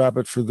 That's going to wrap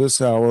it for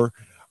this hour.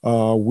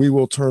 We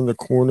will turn the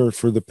corner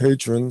for the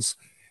patrons.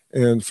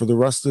 And for the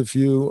rest of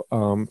you,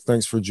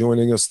 thanks for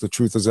joining us. The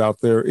truth is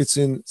out there. It's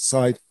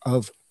inside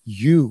of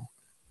you,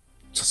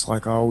 just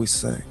like I always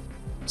say.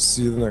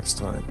 See you the next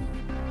time.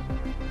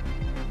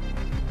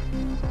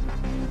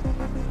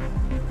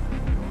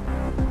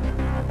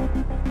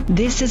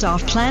 This is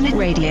Off Planet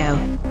Radio.